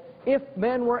people. If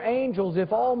men were angels,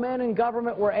 if all men in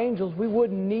government were angels, we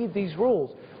wouldn't need these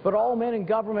rules. But all men in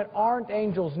government aren't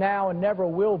angels now and never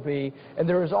will be, and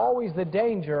there is always the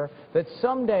danger that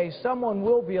someday someone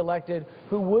will be elected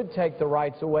who would take the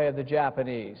rights away of the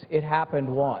Japanese. It happened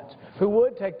once. Who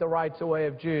would take the rights away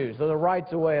of Jews or the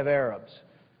rights away of Arabs.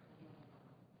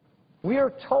 We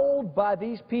are told by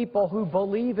these people who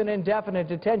believe in indefinite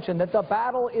detention that the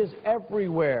battle is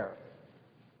everywhere.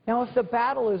 Now, if the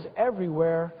battle is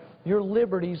everywhere, your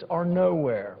liberties are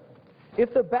nowhere.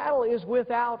 If the battle is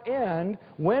without end,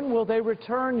 when will they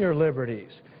return your liberties?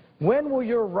 When will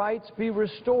your rights be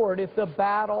restored if the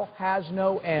battle has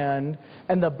no end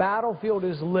and the battlefield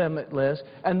is limitless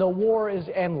and the war is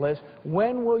endless?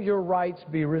 When will your rights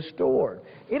be restored?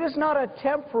 It is not a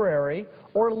temporary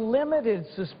or limited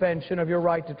suspension of your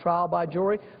right to trial by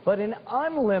jury, but an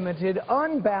unlimited,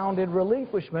 unbounded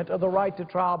relinquishment of the right to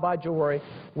trial by jury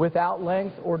without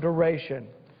length or duration.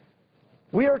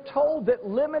 We are told that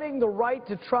limiting the right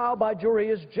to trial by jury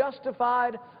is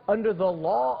justified under the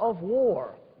law of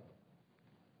war.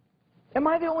 Am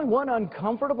I the only one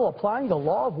uncomfortable applying the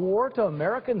law of war to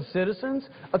American citizens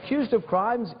accused of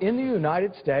crimes in the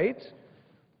United States?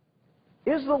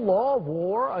 Is the law of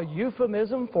war a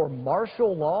euphemism for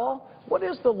martial law? What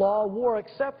is the law of war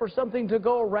except for something to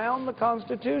go around the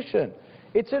Constitution?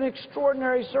 It's an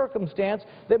extraordinary circumstance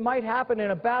that might happen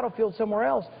in a battlefield somewhere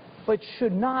else, but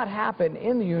should not happen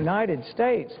in the United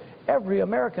States. Every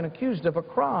American accused of a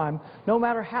crime, no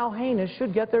matter how heinous,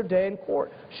 should get their day in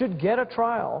court, should get a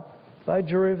trial by a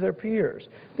jury of their peers.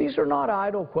 These are not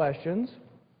idle questions.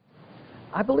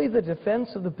 I believe the defense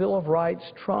of the Bill of Rights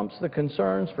trumps the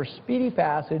concerns for speedy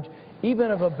passage, even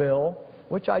of a bill,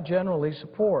 which I generally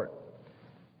support.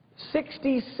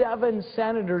 67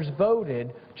 senators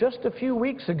voted just a few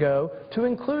weeks ago to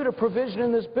include a provision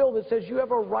in this bill that says you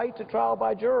have a right to trial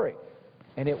by jury.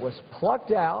 And it was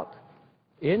plucked out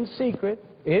in secret,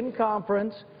 in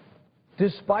conference,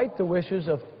 despite the wishes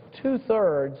of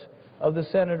 2/3 of the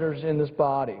senators in this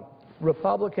body,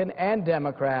 Republican and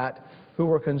Democrat, who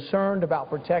were concerned about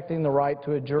protecting the right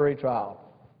to a jury trial.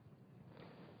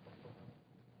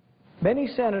 Many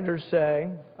senators say,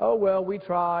 oh, well, we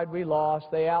tried, we lost,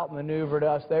 they outmaneuvered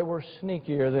us, they were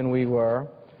sneakier than we were.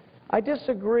 I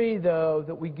disagree, though,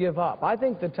 that we give up. I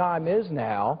think the time is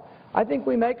now. I think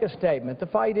we make a statement. The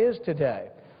fight is today.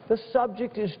 The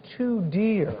subject is too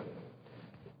dear.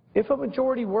 If a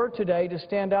majority were today to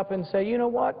stand up and say, you know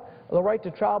what, the right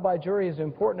to trial by jury is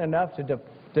important enough to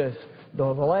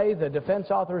delay the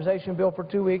Defense Authorization Bill for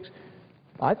 2 weeks,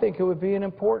 I think it would be an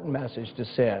important message to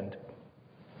send.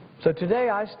 So today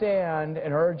I stand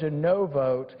and urge a no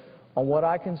vote on what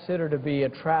I consider to be a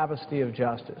travesty of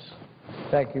justice.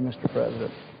 Thank you, Mr.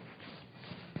 President.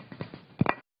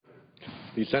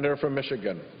 The senator from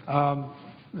Michigan.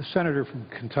 The senator from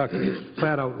Kentucky is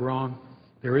flat out wrong.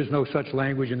 There is no such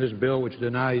language in this bill which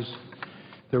denies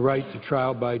the right to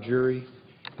trial by jury.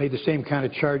 Made the same kind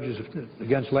of charges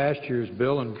against last year's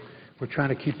bill, and we're trying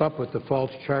to keep up with the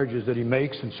false charges that he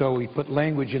makes, and so we put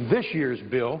language in this year's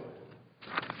bill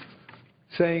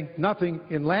saying nothing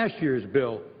in last year's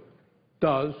bill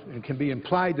does and can be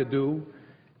implied to do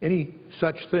any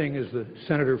such thing as the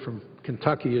senator from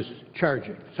Kentucky is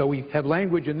charging. So we have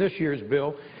language in this year's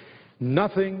bill,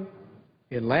 nothing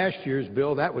in last year's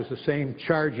bill, that was the same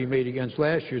charge he made against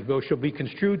last year's bill, shall be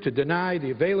construed to deny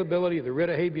the availability of the writ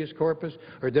of habeas corpus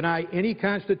or deny any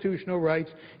constitutional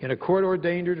rights in a court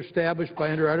ordained or established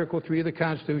by under Article 3 of the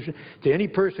Constitution to any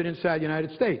person inside the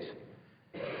United States.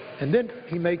 And then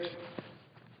he makes,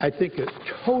 I think, a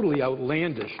totally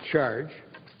outlandish charge,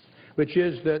 which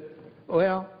is that,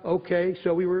 well, okay,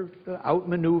 so we were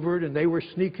outmaneuvered and they were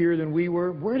sneakier than we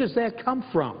were. Where does that come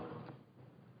from?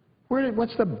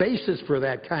 What's the basis for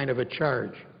that kind of a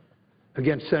charge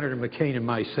against Senator McCain and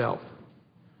myself?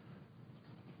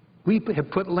 We have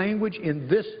put language in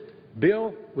this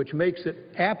bill which makes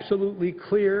it absolutely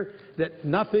clear that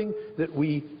nothing that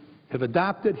we have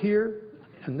adopted here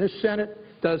in this Senate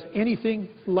does anything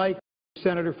like the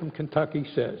senator from Kentucky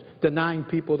says, denying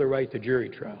people the right to jury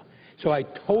trial. So I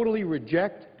totally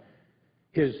reject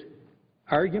his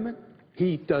argument.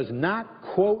 He does not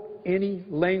quote any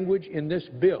language in this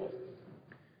bill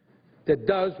that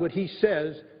does what he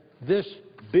says this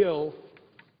bill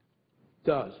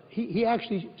does. He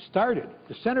actually started,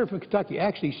 the senator from Kentucky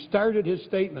actually started his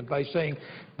statement by saying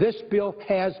this bill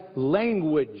has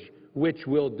language which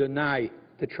will deny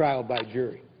the trial by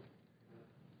jury.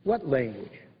 What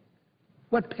language?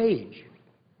 What page?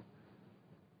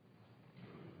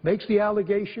 Makes the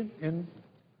allegation and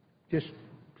just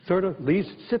sort of leaves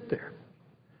it sit there.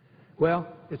 Well,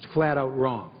 it's flat out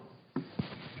wrong.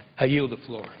 I yield the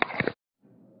floor.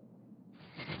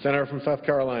 Senator from South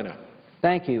Carolina.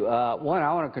 Thank you. One,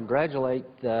 I want to congratulate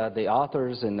the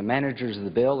authors and the managers of the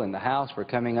bill in the House for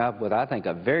coming up with, I think,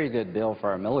 a very good bill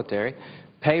for our military.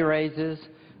 Pay raises,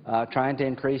 trying to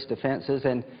increase defenses,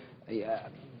 and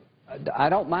I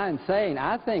don't mind saying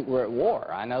I think we're at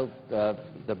war. I know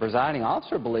the presiding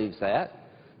officer believes that.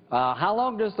 How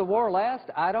long does the war last?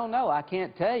 I don't know. I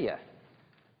can't tell you.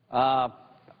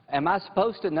 Am I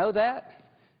supposed to know that?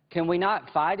 Can we not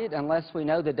fight it unless we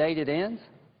know the date it ends?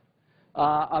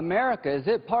 America, is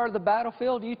it part of the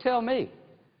battlefield? You tell me.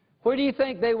 Where do you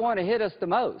think they want to hit us the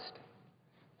most?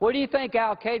 What do you think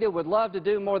al-Qaeda would love to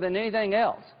do more than anything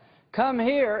else? Come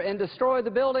here and destroy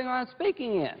the building I'm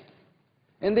speaking in.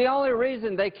 And the only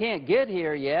reason they can't get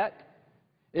here yet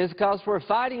is because we're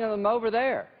fighting them over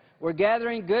there. We're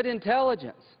gathering good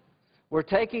intelligence. We're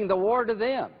taking the war to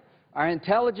them. Our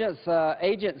intelligence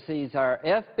agencies, our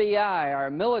FBI, our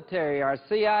military, our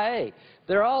CIA,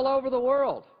 they're all over the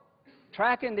world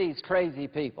tracking these crazy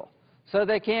people so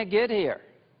they can't get here.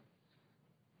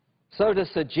 So to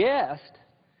suggest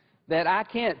that I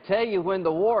can't tell you when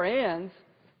the war ends,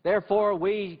 therefore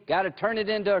we got to turn it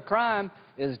into a crime,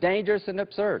 is dangerous and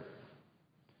absurd.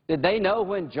 Did they know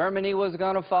when Germany was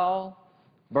going to fall?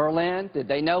 Berlin? Did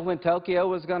they know when Tokyo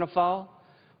was going to fall?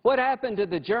 What happened to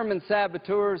the German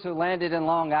saboteurs who landed in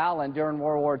Long Island during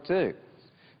World War II?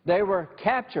 They were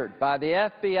captured by the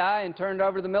FBI and turned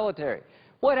over to the military.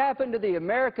 What happened to the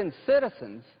American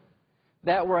citizens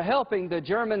that were helping the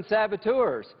German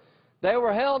saboteurs? They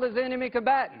were held as enemy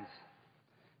combatants.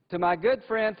 To my good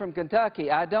friend from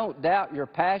Kentucky, I don't doubt your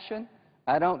passion.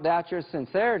 I don't doubt your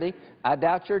sincerity. I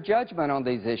doubt your judgment on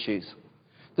these issues.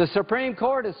 The Supreme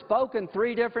Court has spoken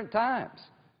 3 different times.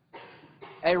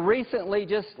 And recently,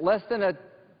 just less than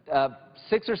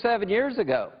 6 or 7 years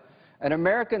ago, an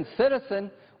American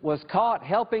citizen was caught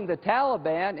helping the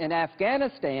Taliban in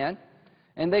Afghanistan,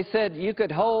 and they said you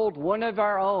could hold one of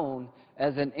our own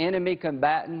as an enemy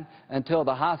combatant until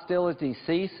the hostilities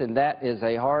cease, and that is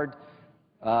a hard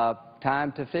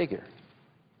time to figure.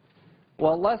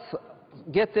 Well, let's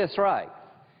get this right.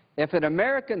 If an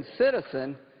American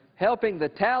citizen helping the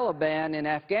Taliban in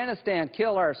Afghanistan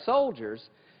kill our soldiers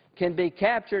can be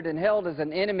captured and held as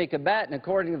an enemy combatant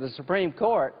according to the Supreme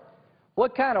Court,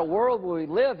 what kind of world will we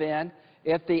live in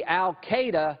if the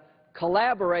al-Qaeda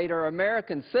collaborator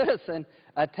American citizen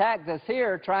attacked us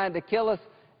here trying to kill us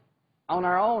on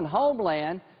our own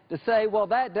homeland, to say, well,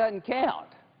 that doesn't count?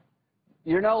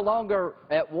 You're no longer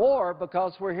at war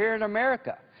because we're here in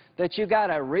America. That you got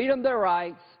to read them their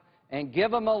rights and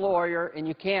give them a lawyer, and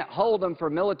you can't hold them for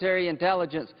military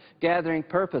intelligence gathering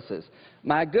purposes.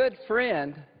 My good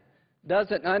friend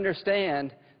doesn't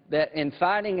understand that in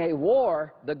fighting a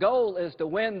war, the goal is to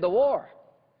win the war,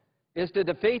 is to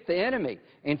defeat the enemy.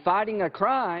 In fighting a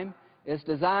crime, is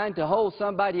designed to hold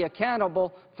somebody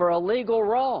accountable for a legal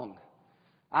wrong.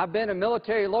 I've been a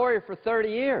military lawyer for 30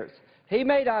 years. He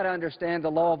may not understand the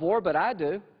law of war, but I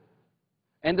do.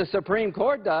 And the Supreme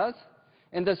Court does.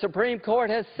 And the Supreme Court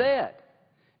has said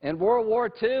in World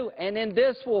War II and in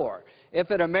this war, if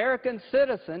an American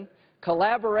citizen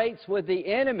collaborates with the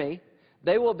enemy,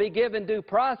 they will be given due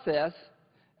process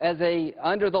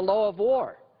under the law of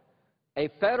war. A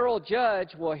federal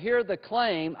judge will hear the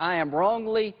claim, I am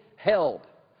wrongly held.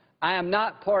 I am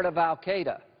not part of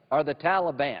al-Qaeda or the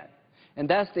Taliban. And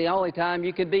that's the only time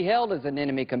you can be held as an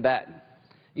enemy combatant.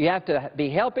 You have to be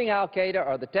helping al-Qaeda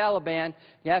or the Taliban.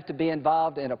 You have to be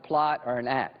involved in a plot or an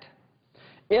act.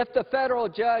 If the federal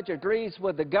judge agrees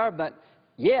with the government,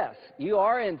 yes, you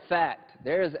are in fact,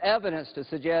 there is evidence to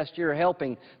suggest you're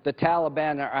helping the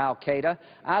Taliban or al-Qaeda.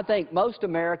 I think most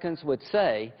Americans would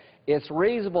say it's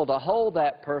reasonable to hold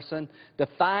that person to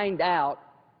find out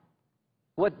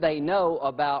what they know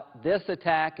about this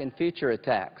attack and future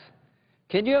attacks.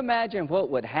 Can you imagine what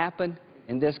would happen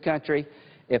in this country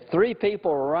if 3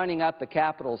 people were running up the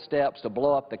Capitol steps to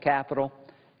blow up the Capitol?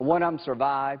 One of them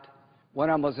survived. One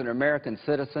of them was an American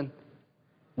citizen.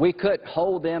 We couldn't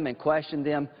hold them and question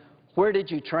them. Where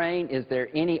did you train? Is there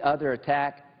any other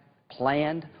attack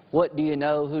planned? What do you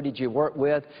know? Who did you work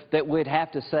with? That we'd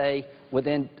have to say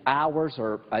within hours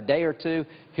or a day or two,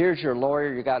 here's your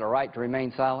lawyer, you got a right to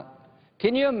remain silent.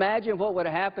 Can you imagine what would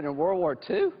have happened in World War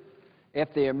II?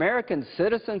 If the American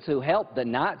citizens who helped the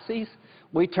Nazis,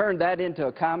 we turned that into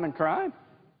a common crime?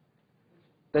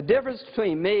 The difference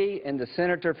between me and the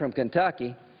senator from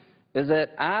Kentucky is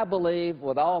that I believe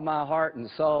with all my heart and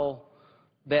soul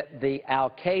that the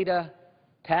al-Qaeda,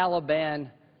 Taliban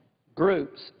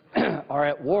groups are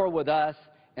at war with us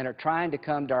and are trying to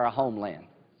come to our homeland.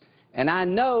 And I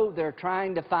know they're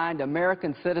trying to find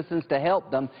American citizens to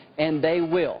help them, and they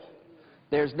will.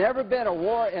 There's never been a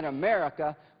war in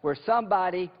America where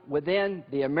somebody within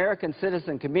the American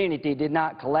citizen community did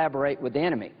not collaborate with the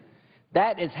enemy.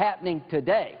 That is happening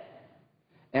today.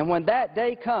 And when that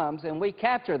day comes and we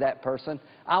capture that person,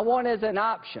 I want as an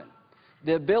option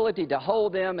the ability to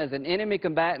hold them as an enemy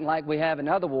combatant like we have in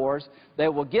other wars. They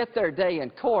will get their day in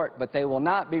court, but they will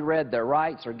not be read their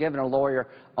rights or given a lawyer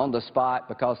on the spot,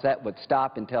 because that would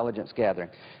stop intelligence gathering.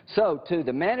 So to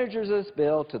the managers of this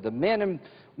bill, to the men and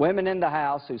women in the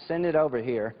House who send it over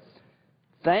here,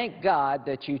 thank God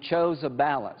that you chose a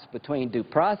balance between due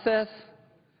process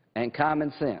and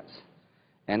common sense.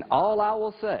 And all I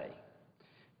will say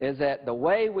is that the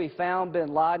way we found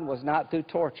bin Laden was not through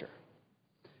torture.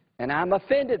 And I'm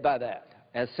offended by that,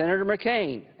 as Senator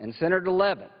McCain and Senator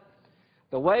Levin.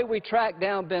 The way we tracked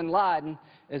down bin Laden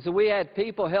is that we had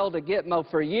people held at Gitmo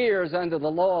for years under the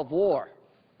law of war.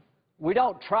 We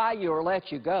don't try you or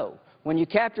let you go. When you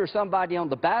capture somebody on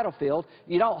the battlefield,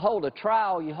 you don't hold a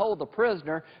trial, you hold the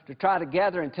prisoner to try to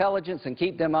gather intelligence and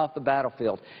keep them off the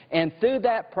battlefield. And through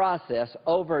that process,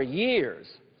 over years,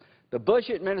 the Bush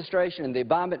administration and the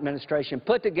Obama administration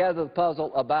put together the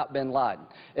puzzle about bin Laden.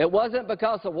 It wasn't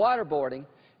because of waterboarding.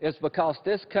 It's because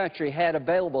this country had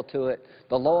available to it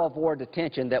the law of war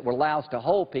detention that allows to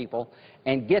hold people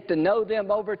and get to know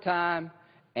them over time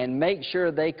and make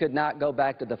sure they could not go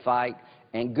back to the fight.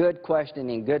 And good questioning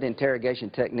and good interrogation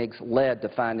techniques led to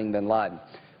finding bin Laden.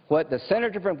 What the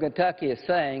senator from Kentucky is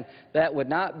saying, that would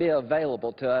not be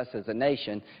available to us as a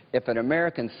nation if an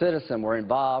American citizen were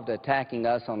involved attacking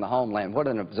us on the homeland. What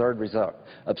an absurd result.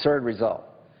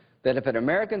 That if an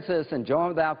American citizen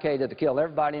joined with al-Qaeda to kill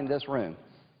everybody in this room,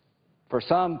 for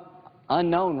some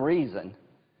unknown reason,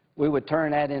 we would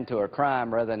turn that into a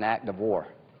crime rather than an act of war.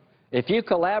 If you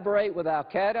collaborate with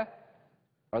al-Qaeda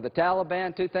or the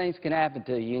Taliban, two things can happen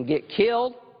to you. You can get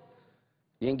killed,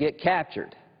 you can get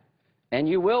captured. And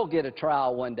you will get a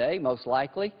trial one day, most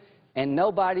likely, and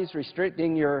nobody's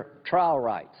restricting your trial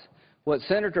rights. What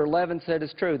Senator Levin said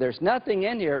is true. There's nothing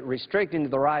in here restricting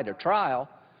the right of trial.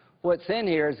 What's in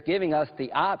here is giving us the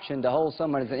option to hold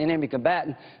someone as an enemy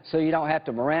combatant so you don't have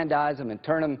to Mirandize them and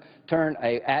turn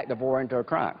an act of war into a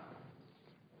crime.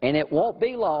 And it won't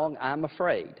be long, I'm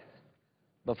afraid,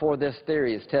 before this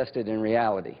theory is tested in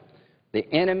reality. The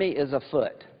enemy is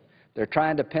afoot. They're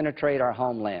trying to penetrate our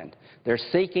homeland. They're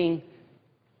seeking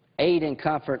aid and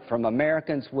comfort from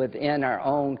Americans within our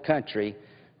own country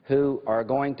who are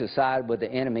going to side with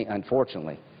the enemy,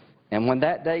 unfortunately. And when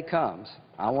that day comes,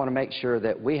 I want to make sure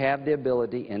that we have the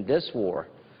ability in this war,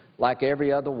 like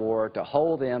every other war, to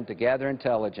hold them, to gather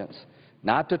intelligence,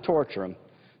 not to torture them,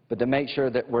 but to make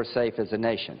sure that we're safe as a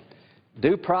nation.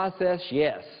 Due process,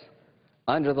 yes.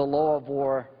 Under the law of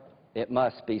war, it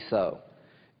must be so.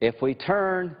 If we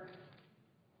turn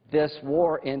this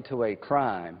war into a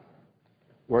crime,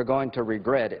 we're going to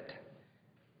regret it.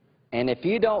 And if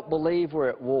you don't believe we're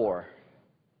at war,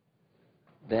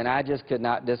 then I just could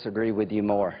not disagree with you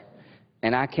more.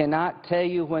 And I cannot tell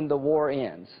you when the war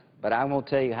ends, but I won't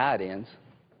tell you how it ends.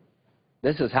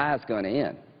 This is how it's going to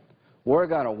end. We're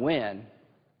going to win,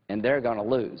 and they're going to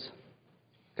lose,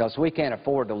 because we can't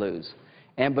afford to lose.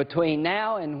 And between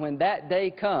now and when that day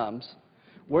comes,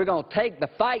 we're going to take the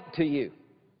fight to you.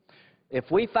 If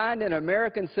we find an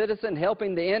American citizen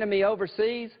helping the enemy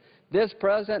overseas, this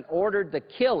president ordered the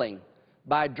killing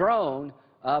by drone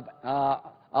of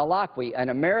al-Awlaki, an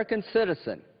American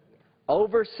citizen,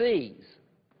 overseas.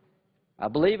 I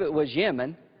believe it was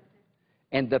Yemen.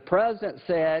 And the president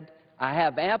said, I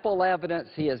have ample evidence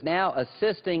he is now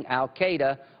assisting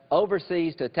al-Qaeda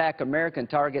overseas to attack American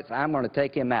targets. I'm going to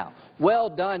take him out. Well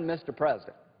done, Mr.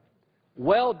 President.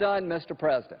 Well done, Mr.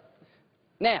 President.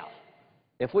 Now,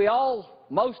 if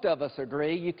most of us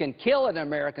agree you can kill an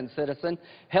American citizen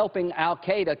helping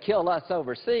al-Qaeda kill us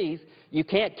overseas, you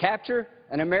can't capture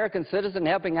an American citizen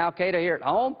helping al-Qaeda here at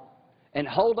home and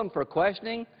hold them for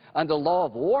questioning under the law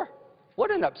of war?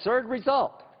 What an absurd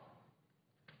result.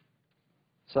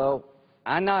 So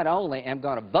I not only am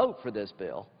going to vote for this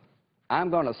bill, I'm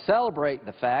going to celebrate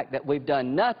the fact that we've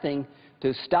done nothing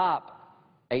to stop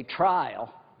a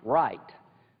trial right.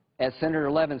 As Senator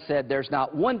Levin said, there's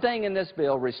not one thing in this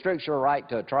bill restricts your right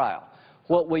to a trial.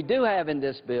 What we do have in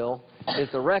this bill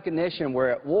is the recognition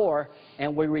we're at war,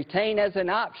 and we retain as an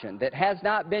option that has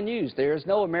not been used. There is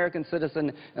no American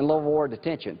citizen in law of war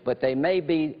detention, but there may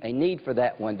be a need for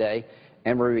that one day,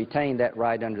 and we retain that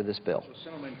right under this bill.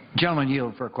 Gentleman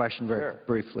yield for a question very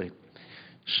briefly.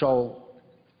 So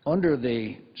under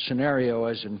the scenario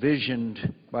as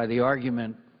envisioned by the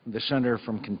argument of the senator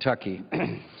from Kentucky,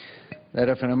 that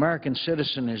if an American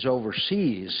citizen is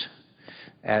overseas,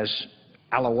 as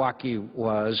al-Awlaki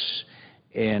was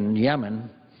in Yemen,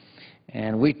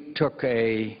 and we took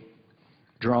a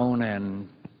drone and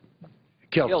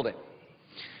killed him,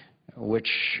 which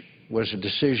was a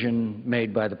decision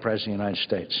made by the President of the United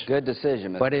States. Good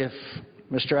decision, Mr. But if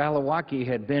Mr. al-Awlaki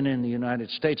had been in the United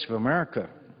States of America,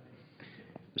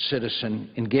 citizen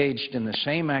engaged in the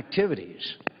same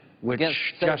activities which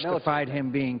justified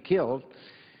him being killed,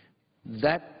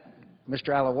 that Mr.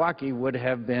 al-Awlaki would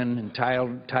have been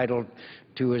entitled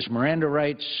to his Miranda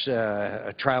rights,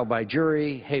 a trial by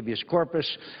jury, habeas corpus,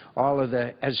 all of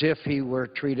the, as if he were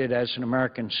treated as an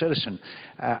American citizen.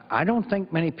 I don't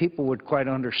think many people would quite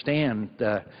understand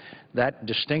that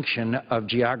distinction of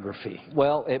geography.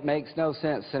 Well, it makes no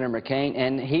sense, Senator McCain,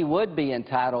 and he would be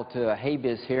entitled to a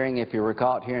habeas hearing if he were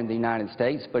caught here in the United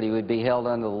States, but he would be held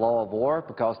under the law of war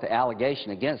because the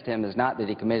allegation against him is not that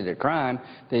he committed a crime,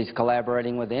 that he's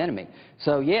collaborating with the enemy.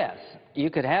 So, yes, you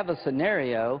could have a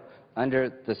scenario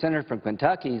under the Senator from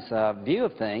Kentucky's view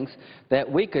of things, that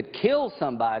we could kill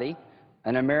somebody,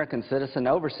 an American citizen,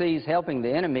 overseas helping the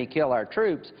enemy kill our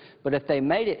troops, but if they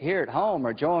made it here at home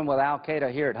or joined with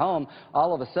al-Qaeda here at home,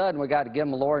 all of a sudden we got to give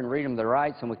them a lawyer and read them their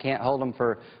rights, and we can't hold them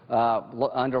for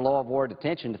under law of war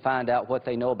detention to find out what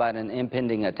they know about an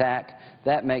impending attack.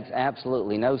 That makes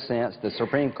absolutely no sense. The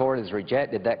Supreme Court has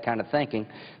rejected that kind of thinking.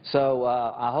 So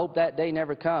I hope that day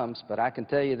never comes, but I can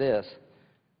tell you this.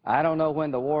 I don't know when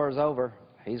the war is over.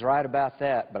 He's right about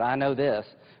that, but I know this.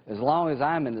 As long as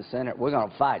I'm in the Senate, we're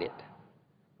going to fight it.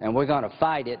 And we're going to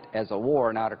fight it as a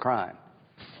war, not a crime.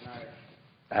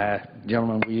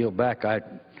 Gentlemen, we yield back.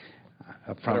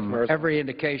 From every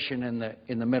indication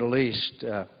in the Middle East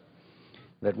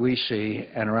that we see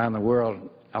and around the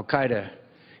world, al-Qaeda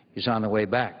is on the way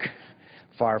back,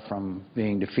 far from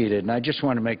being defeated. And I just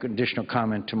want to make an additional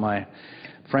comment to my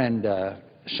friend,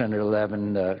 Senator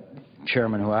Levin, the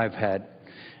chairman who I've had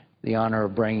the honor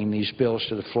of bringing these bills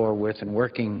to the floor with and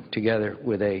working together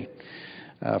with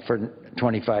for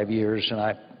 25 years, and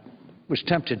I was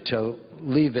tempted to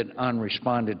leave it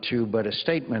unresponded to, but a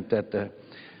statement that the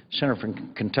senator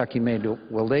from Kentucky made,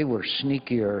 well, they were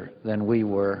sneakier than we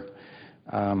were.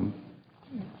 I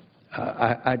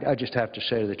just have to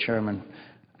say to the chairman,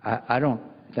 I don't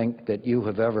think that you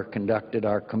have ever conducted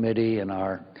our committee and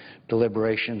our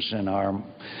deliberations and our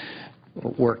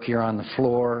work here on the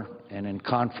floor and in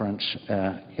conference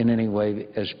in any way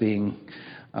as being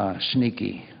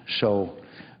sneaky. So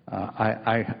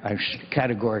I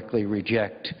categorically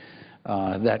reject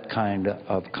that kind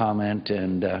of comment,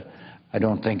 and I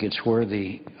don't think it's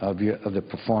worthy of the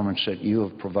performance that you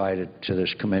have provided to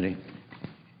this committee.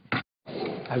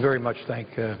 I very much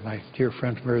thank my dear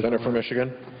friend from Arizona. Senator from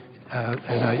Michigan.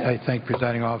 And I thank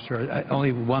Presiding Officer.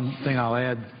 Only one thing I'll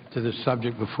add to this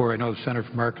subject before I know the Senator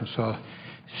from Arkansas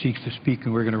seeks to speak,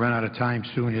 and we're going to run out of time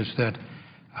soon, is that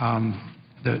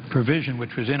the provision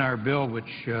which was in our bill, which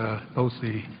both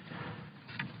the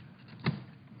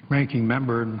ranking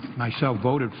member and myself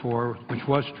voted for, which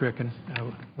was stricken,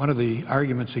 one of the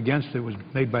arguments against it was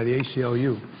made by the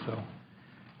ACLU. So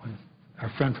when our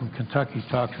friend from Kentucky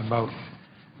talks about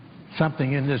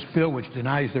something in this bill which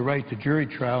denies the right to jury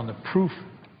trial, and the proof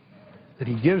that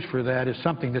he gives for that is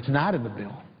something that's not in the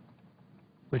bill,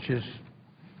 which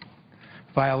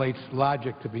violates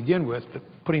logic to begin with. But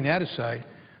putting that aside,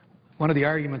 one of the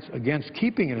arguments against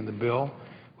keeping it in the bill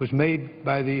was made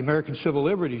by the American Civil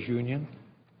Liberties Union,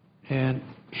 and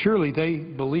surely they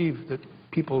believe that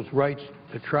people's rights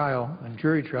to trial and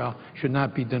jury trial should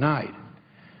not be denied.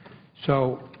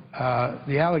 So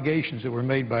the allegations that were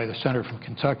made by the senator from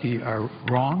Kentucky are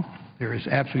wrong. There is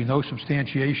absolutely no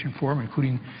substantiation for them,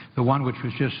 including the one which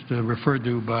was just referred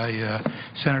to by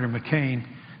Senator McCain.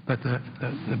 But the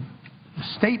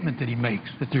statement that he makes,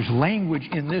 that there's language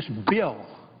in this bill.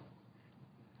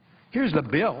 Here's the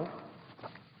bill.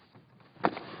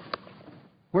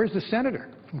 Where's the senator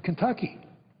from Kentucky?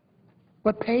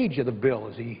 What page of the bill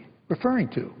is he referring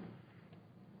to?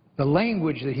 The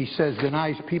language that he says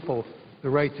denies people the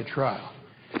right to trial.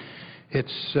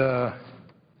 It's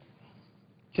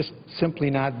just simply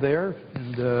not there,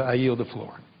 and I yield the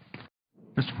floor.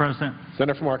 Mr. President.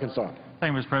 Senator from Arkansas.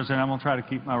 Thank you, Mr. President. I'm going to try to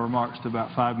keep my remarks to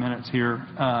about 5 minutes here.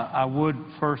 I would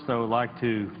first, though, like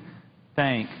to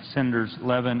thank Senators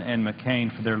Levin and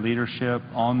McCain for their leadership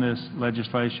on this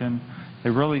legislation. They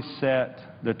really set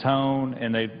the tone,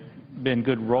 and they've been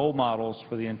good role models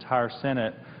for the entire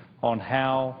Senate on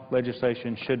how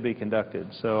legislation should be conducted.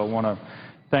 So I want to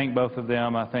thank both of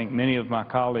them. I think many of my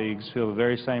colleagues feel the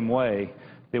very same way,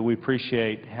 that we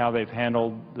appreciate how they've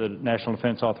handled the National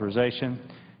Defense Authorization.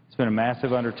 It's been a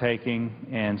massive undertaking,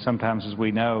 and sometimes, as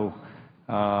we know,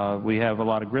 we have a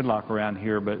lot of gridlock around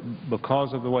here, but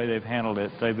because of the way they've handled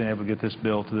it, they've been able to get this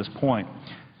bill to this point.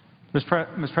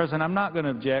 Mr. President, I'm not going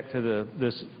to object to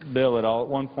this bill at all. At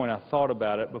one point I thought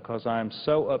about it because I am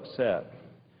so upset.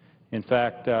 In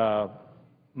fact,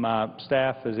 my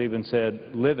staff has even said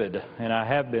livid, and I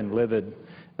have been livid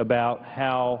about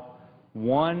how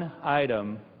one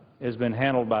item has been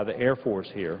handled by the Air Force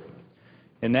here,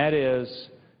 and that is,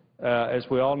 as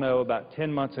we all know, about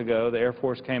 10 months ago, the Air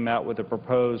Force came out with a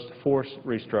proposed force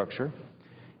restructure,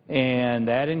 and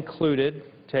that included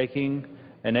taking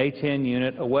an A-10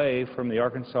 unit away from the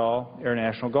Arkansas Air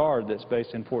National Guard that's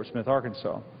based in Fort Smith,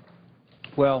 Arkansas.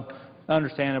 Well,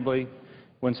 understandably,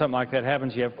 when something like that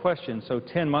happens, you have questions. So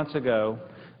 10 months ago,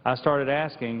 I started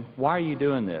asking, why are you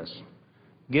doing this?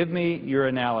 Give me your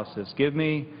analysis. Give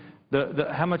me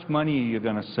how much money are you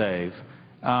going to save?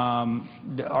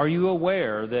 Are you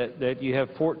aware that you have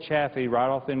Fort Chaffee right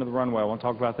off the end of the runway? I want to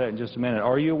talk about that in just a minute.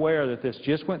 Are you aware that this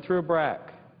just went through a BRAC?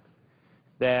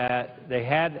 that they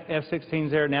had F-16s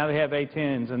there, now they have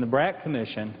A-10s, and the BRAC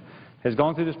Commission has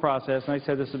gone through this process, and they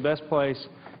said this is the best place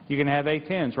you can have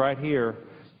A-10s right here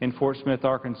in Fort Smith,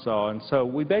 Arkansas. And so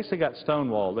we basically got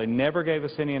stonewalled. They never gave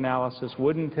us any analysis,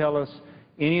 wouldn't tell us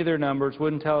any of their numbers,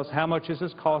 wouldn't tell us how much this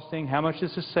is costing, how much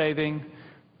this is saving.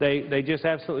 They just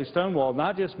absolutely stonewalled,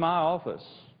 not just my office,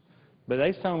 but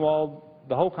they stonewalled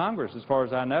the whole Congress as far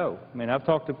as I know. I mean, I've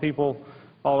talked to people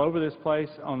all over this place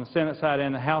on the Senate side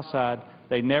and the House side.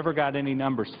 They never got any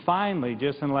numbers. Finally,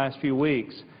 just in the last few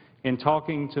weeks, in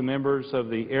talking to members of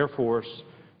the Air Force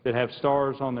that have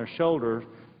stars on their shoulders,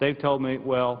 they've told me,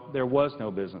 well, there was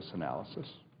no business analysis.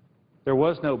 There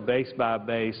was no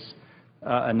base-by-base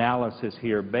analysis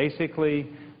here. Basically,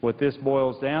 what this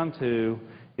boils down to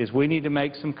is we need to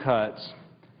make some cuts,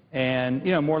 and,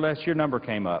 you know, more or less your number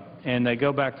came up. And they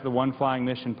go back to the one flying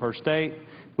mission per state.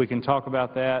 We can talk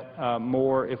about that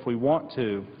more if we want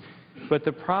to. But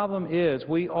the problem is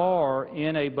we are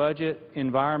in a budget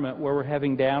environment where we're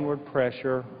having downward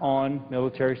pressure on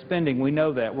military spending. We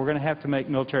know that. We're going to have to make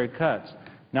military cuts,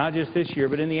 not just this year,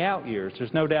 but in the out years.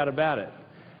 There's no doubt about it.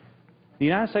 The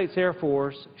United States Air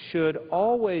Force should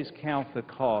always count the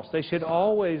cost. They should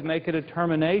always make a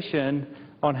determination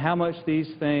on how much these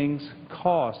things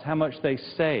cost, how much they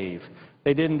save.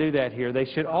 They didn't do that here. They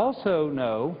should also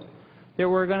know that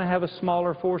we're going to have a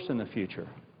smaller force in the future.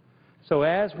 So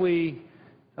as we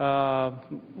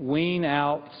wean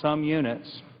out some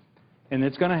units, and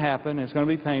it's going to happen, it's going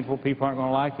to be painful, people aren't going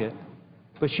to like it,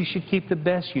 but you should keep the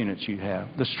best units you have,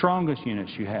 the strongest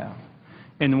units you have.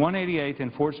 And the 188th in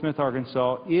Fort Smith,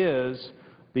 Arkansas is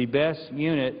the best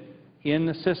unit in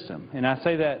the system. And I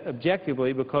say that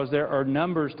objectively because there are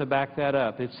numbers to back that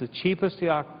up. It's the cheapest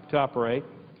to operate,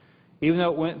 even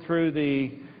though it went through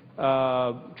the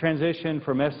transition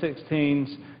from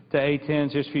F-16s to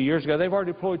A-10s just a few years ago. They've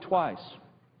already deployed twice.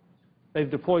 They've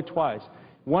deployed twice.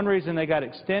 One reason they got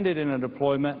extended in a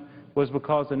deployment was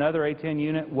because another A-10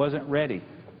 unit wasn't ready.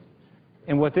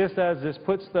 And what this does is this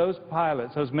puts those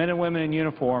pilots, those men and women in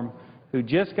uniform who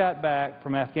just got back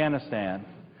from Afghanistan,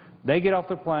 they get off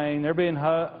the plane, they're being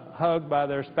hugged by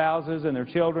their spouses and their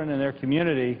children and their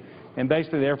community, and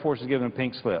basically the Air Force is giving them a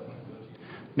pink slip.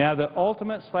 Now, the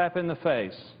ultimate slap in the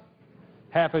face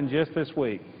happened just this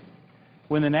week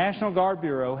when the National Guard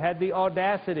Bureau had the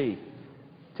audacity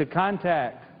to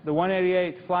contact the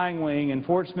 188th Flying Wing in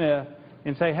Fort Smith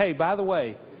and say, hey, by the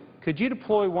way, could you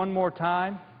deploy one more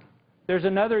time? There's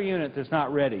another unit that's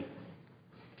not ready.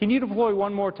 Can you deploy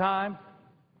one more time?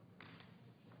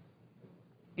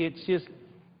 It's just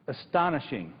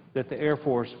astonishing that the Air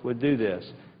Force would do this.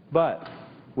 But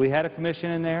we had a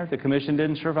commission in there. The commission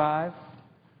didn't survive.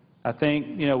 I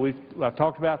think, you know, I've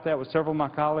talked about that with several of my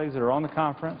colleagues that are on the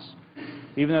conference.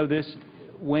 Even though this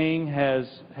wing has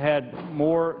had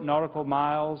more nautical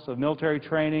miles of military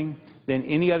training than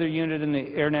any other unit in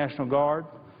the Air National Guard,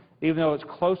 even though it's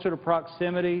closer to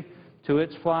proximity to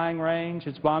its flying range,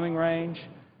 its bombing range,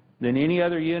 than any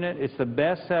other unit, it's the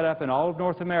best setup in all of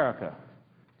North America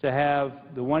to have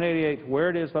the 188th where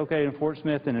it is located in Fort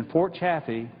Smith and in Fort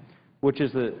Chaffee, which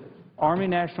is the Army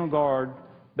National Guard,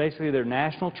 basically their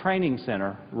national training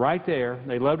center right there.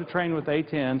 They love to train with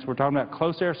A-10s. We're talking about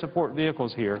close air support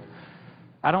vehicles here.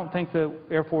 I don't think the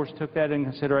Air Force took that in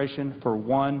consideration for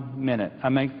 1 minute.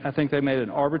 I think they made an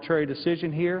arbitrary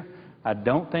decision here. I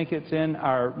don't think it's in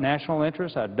our national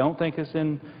interest. I don't think it's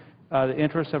in the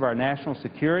interest of our national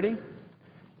security.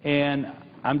 And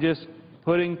I'm just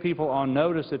putting people on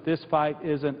notice that this fight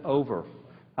isn't over.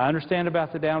 I understand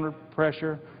about the downward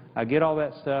pressure. I get all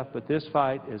that stuff, but this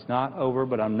fight is not over.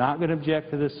 But I'm not going to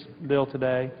object to this bill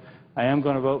today. I am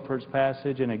going to vote for its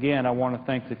passage. And again, I want to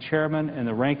thank the chairman and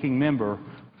the ranking member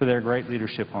for their great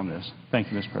leadership on this.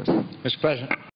 Thank you, Mr. President. Mr. President.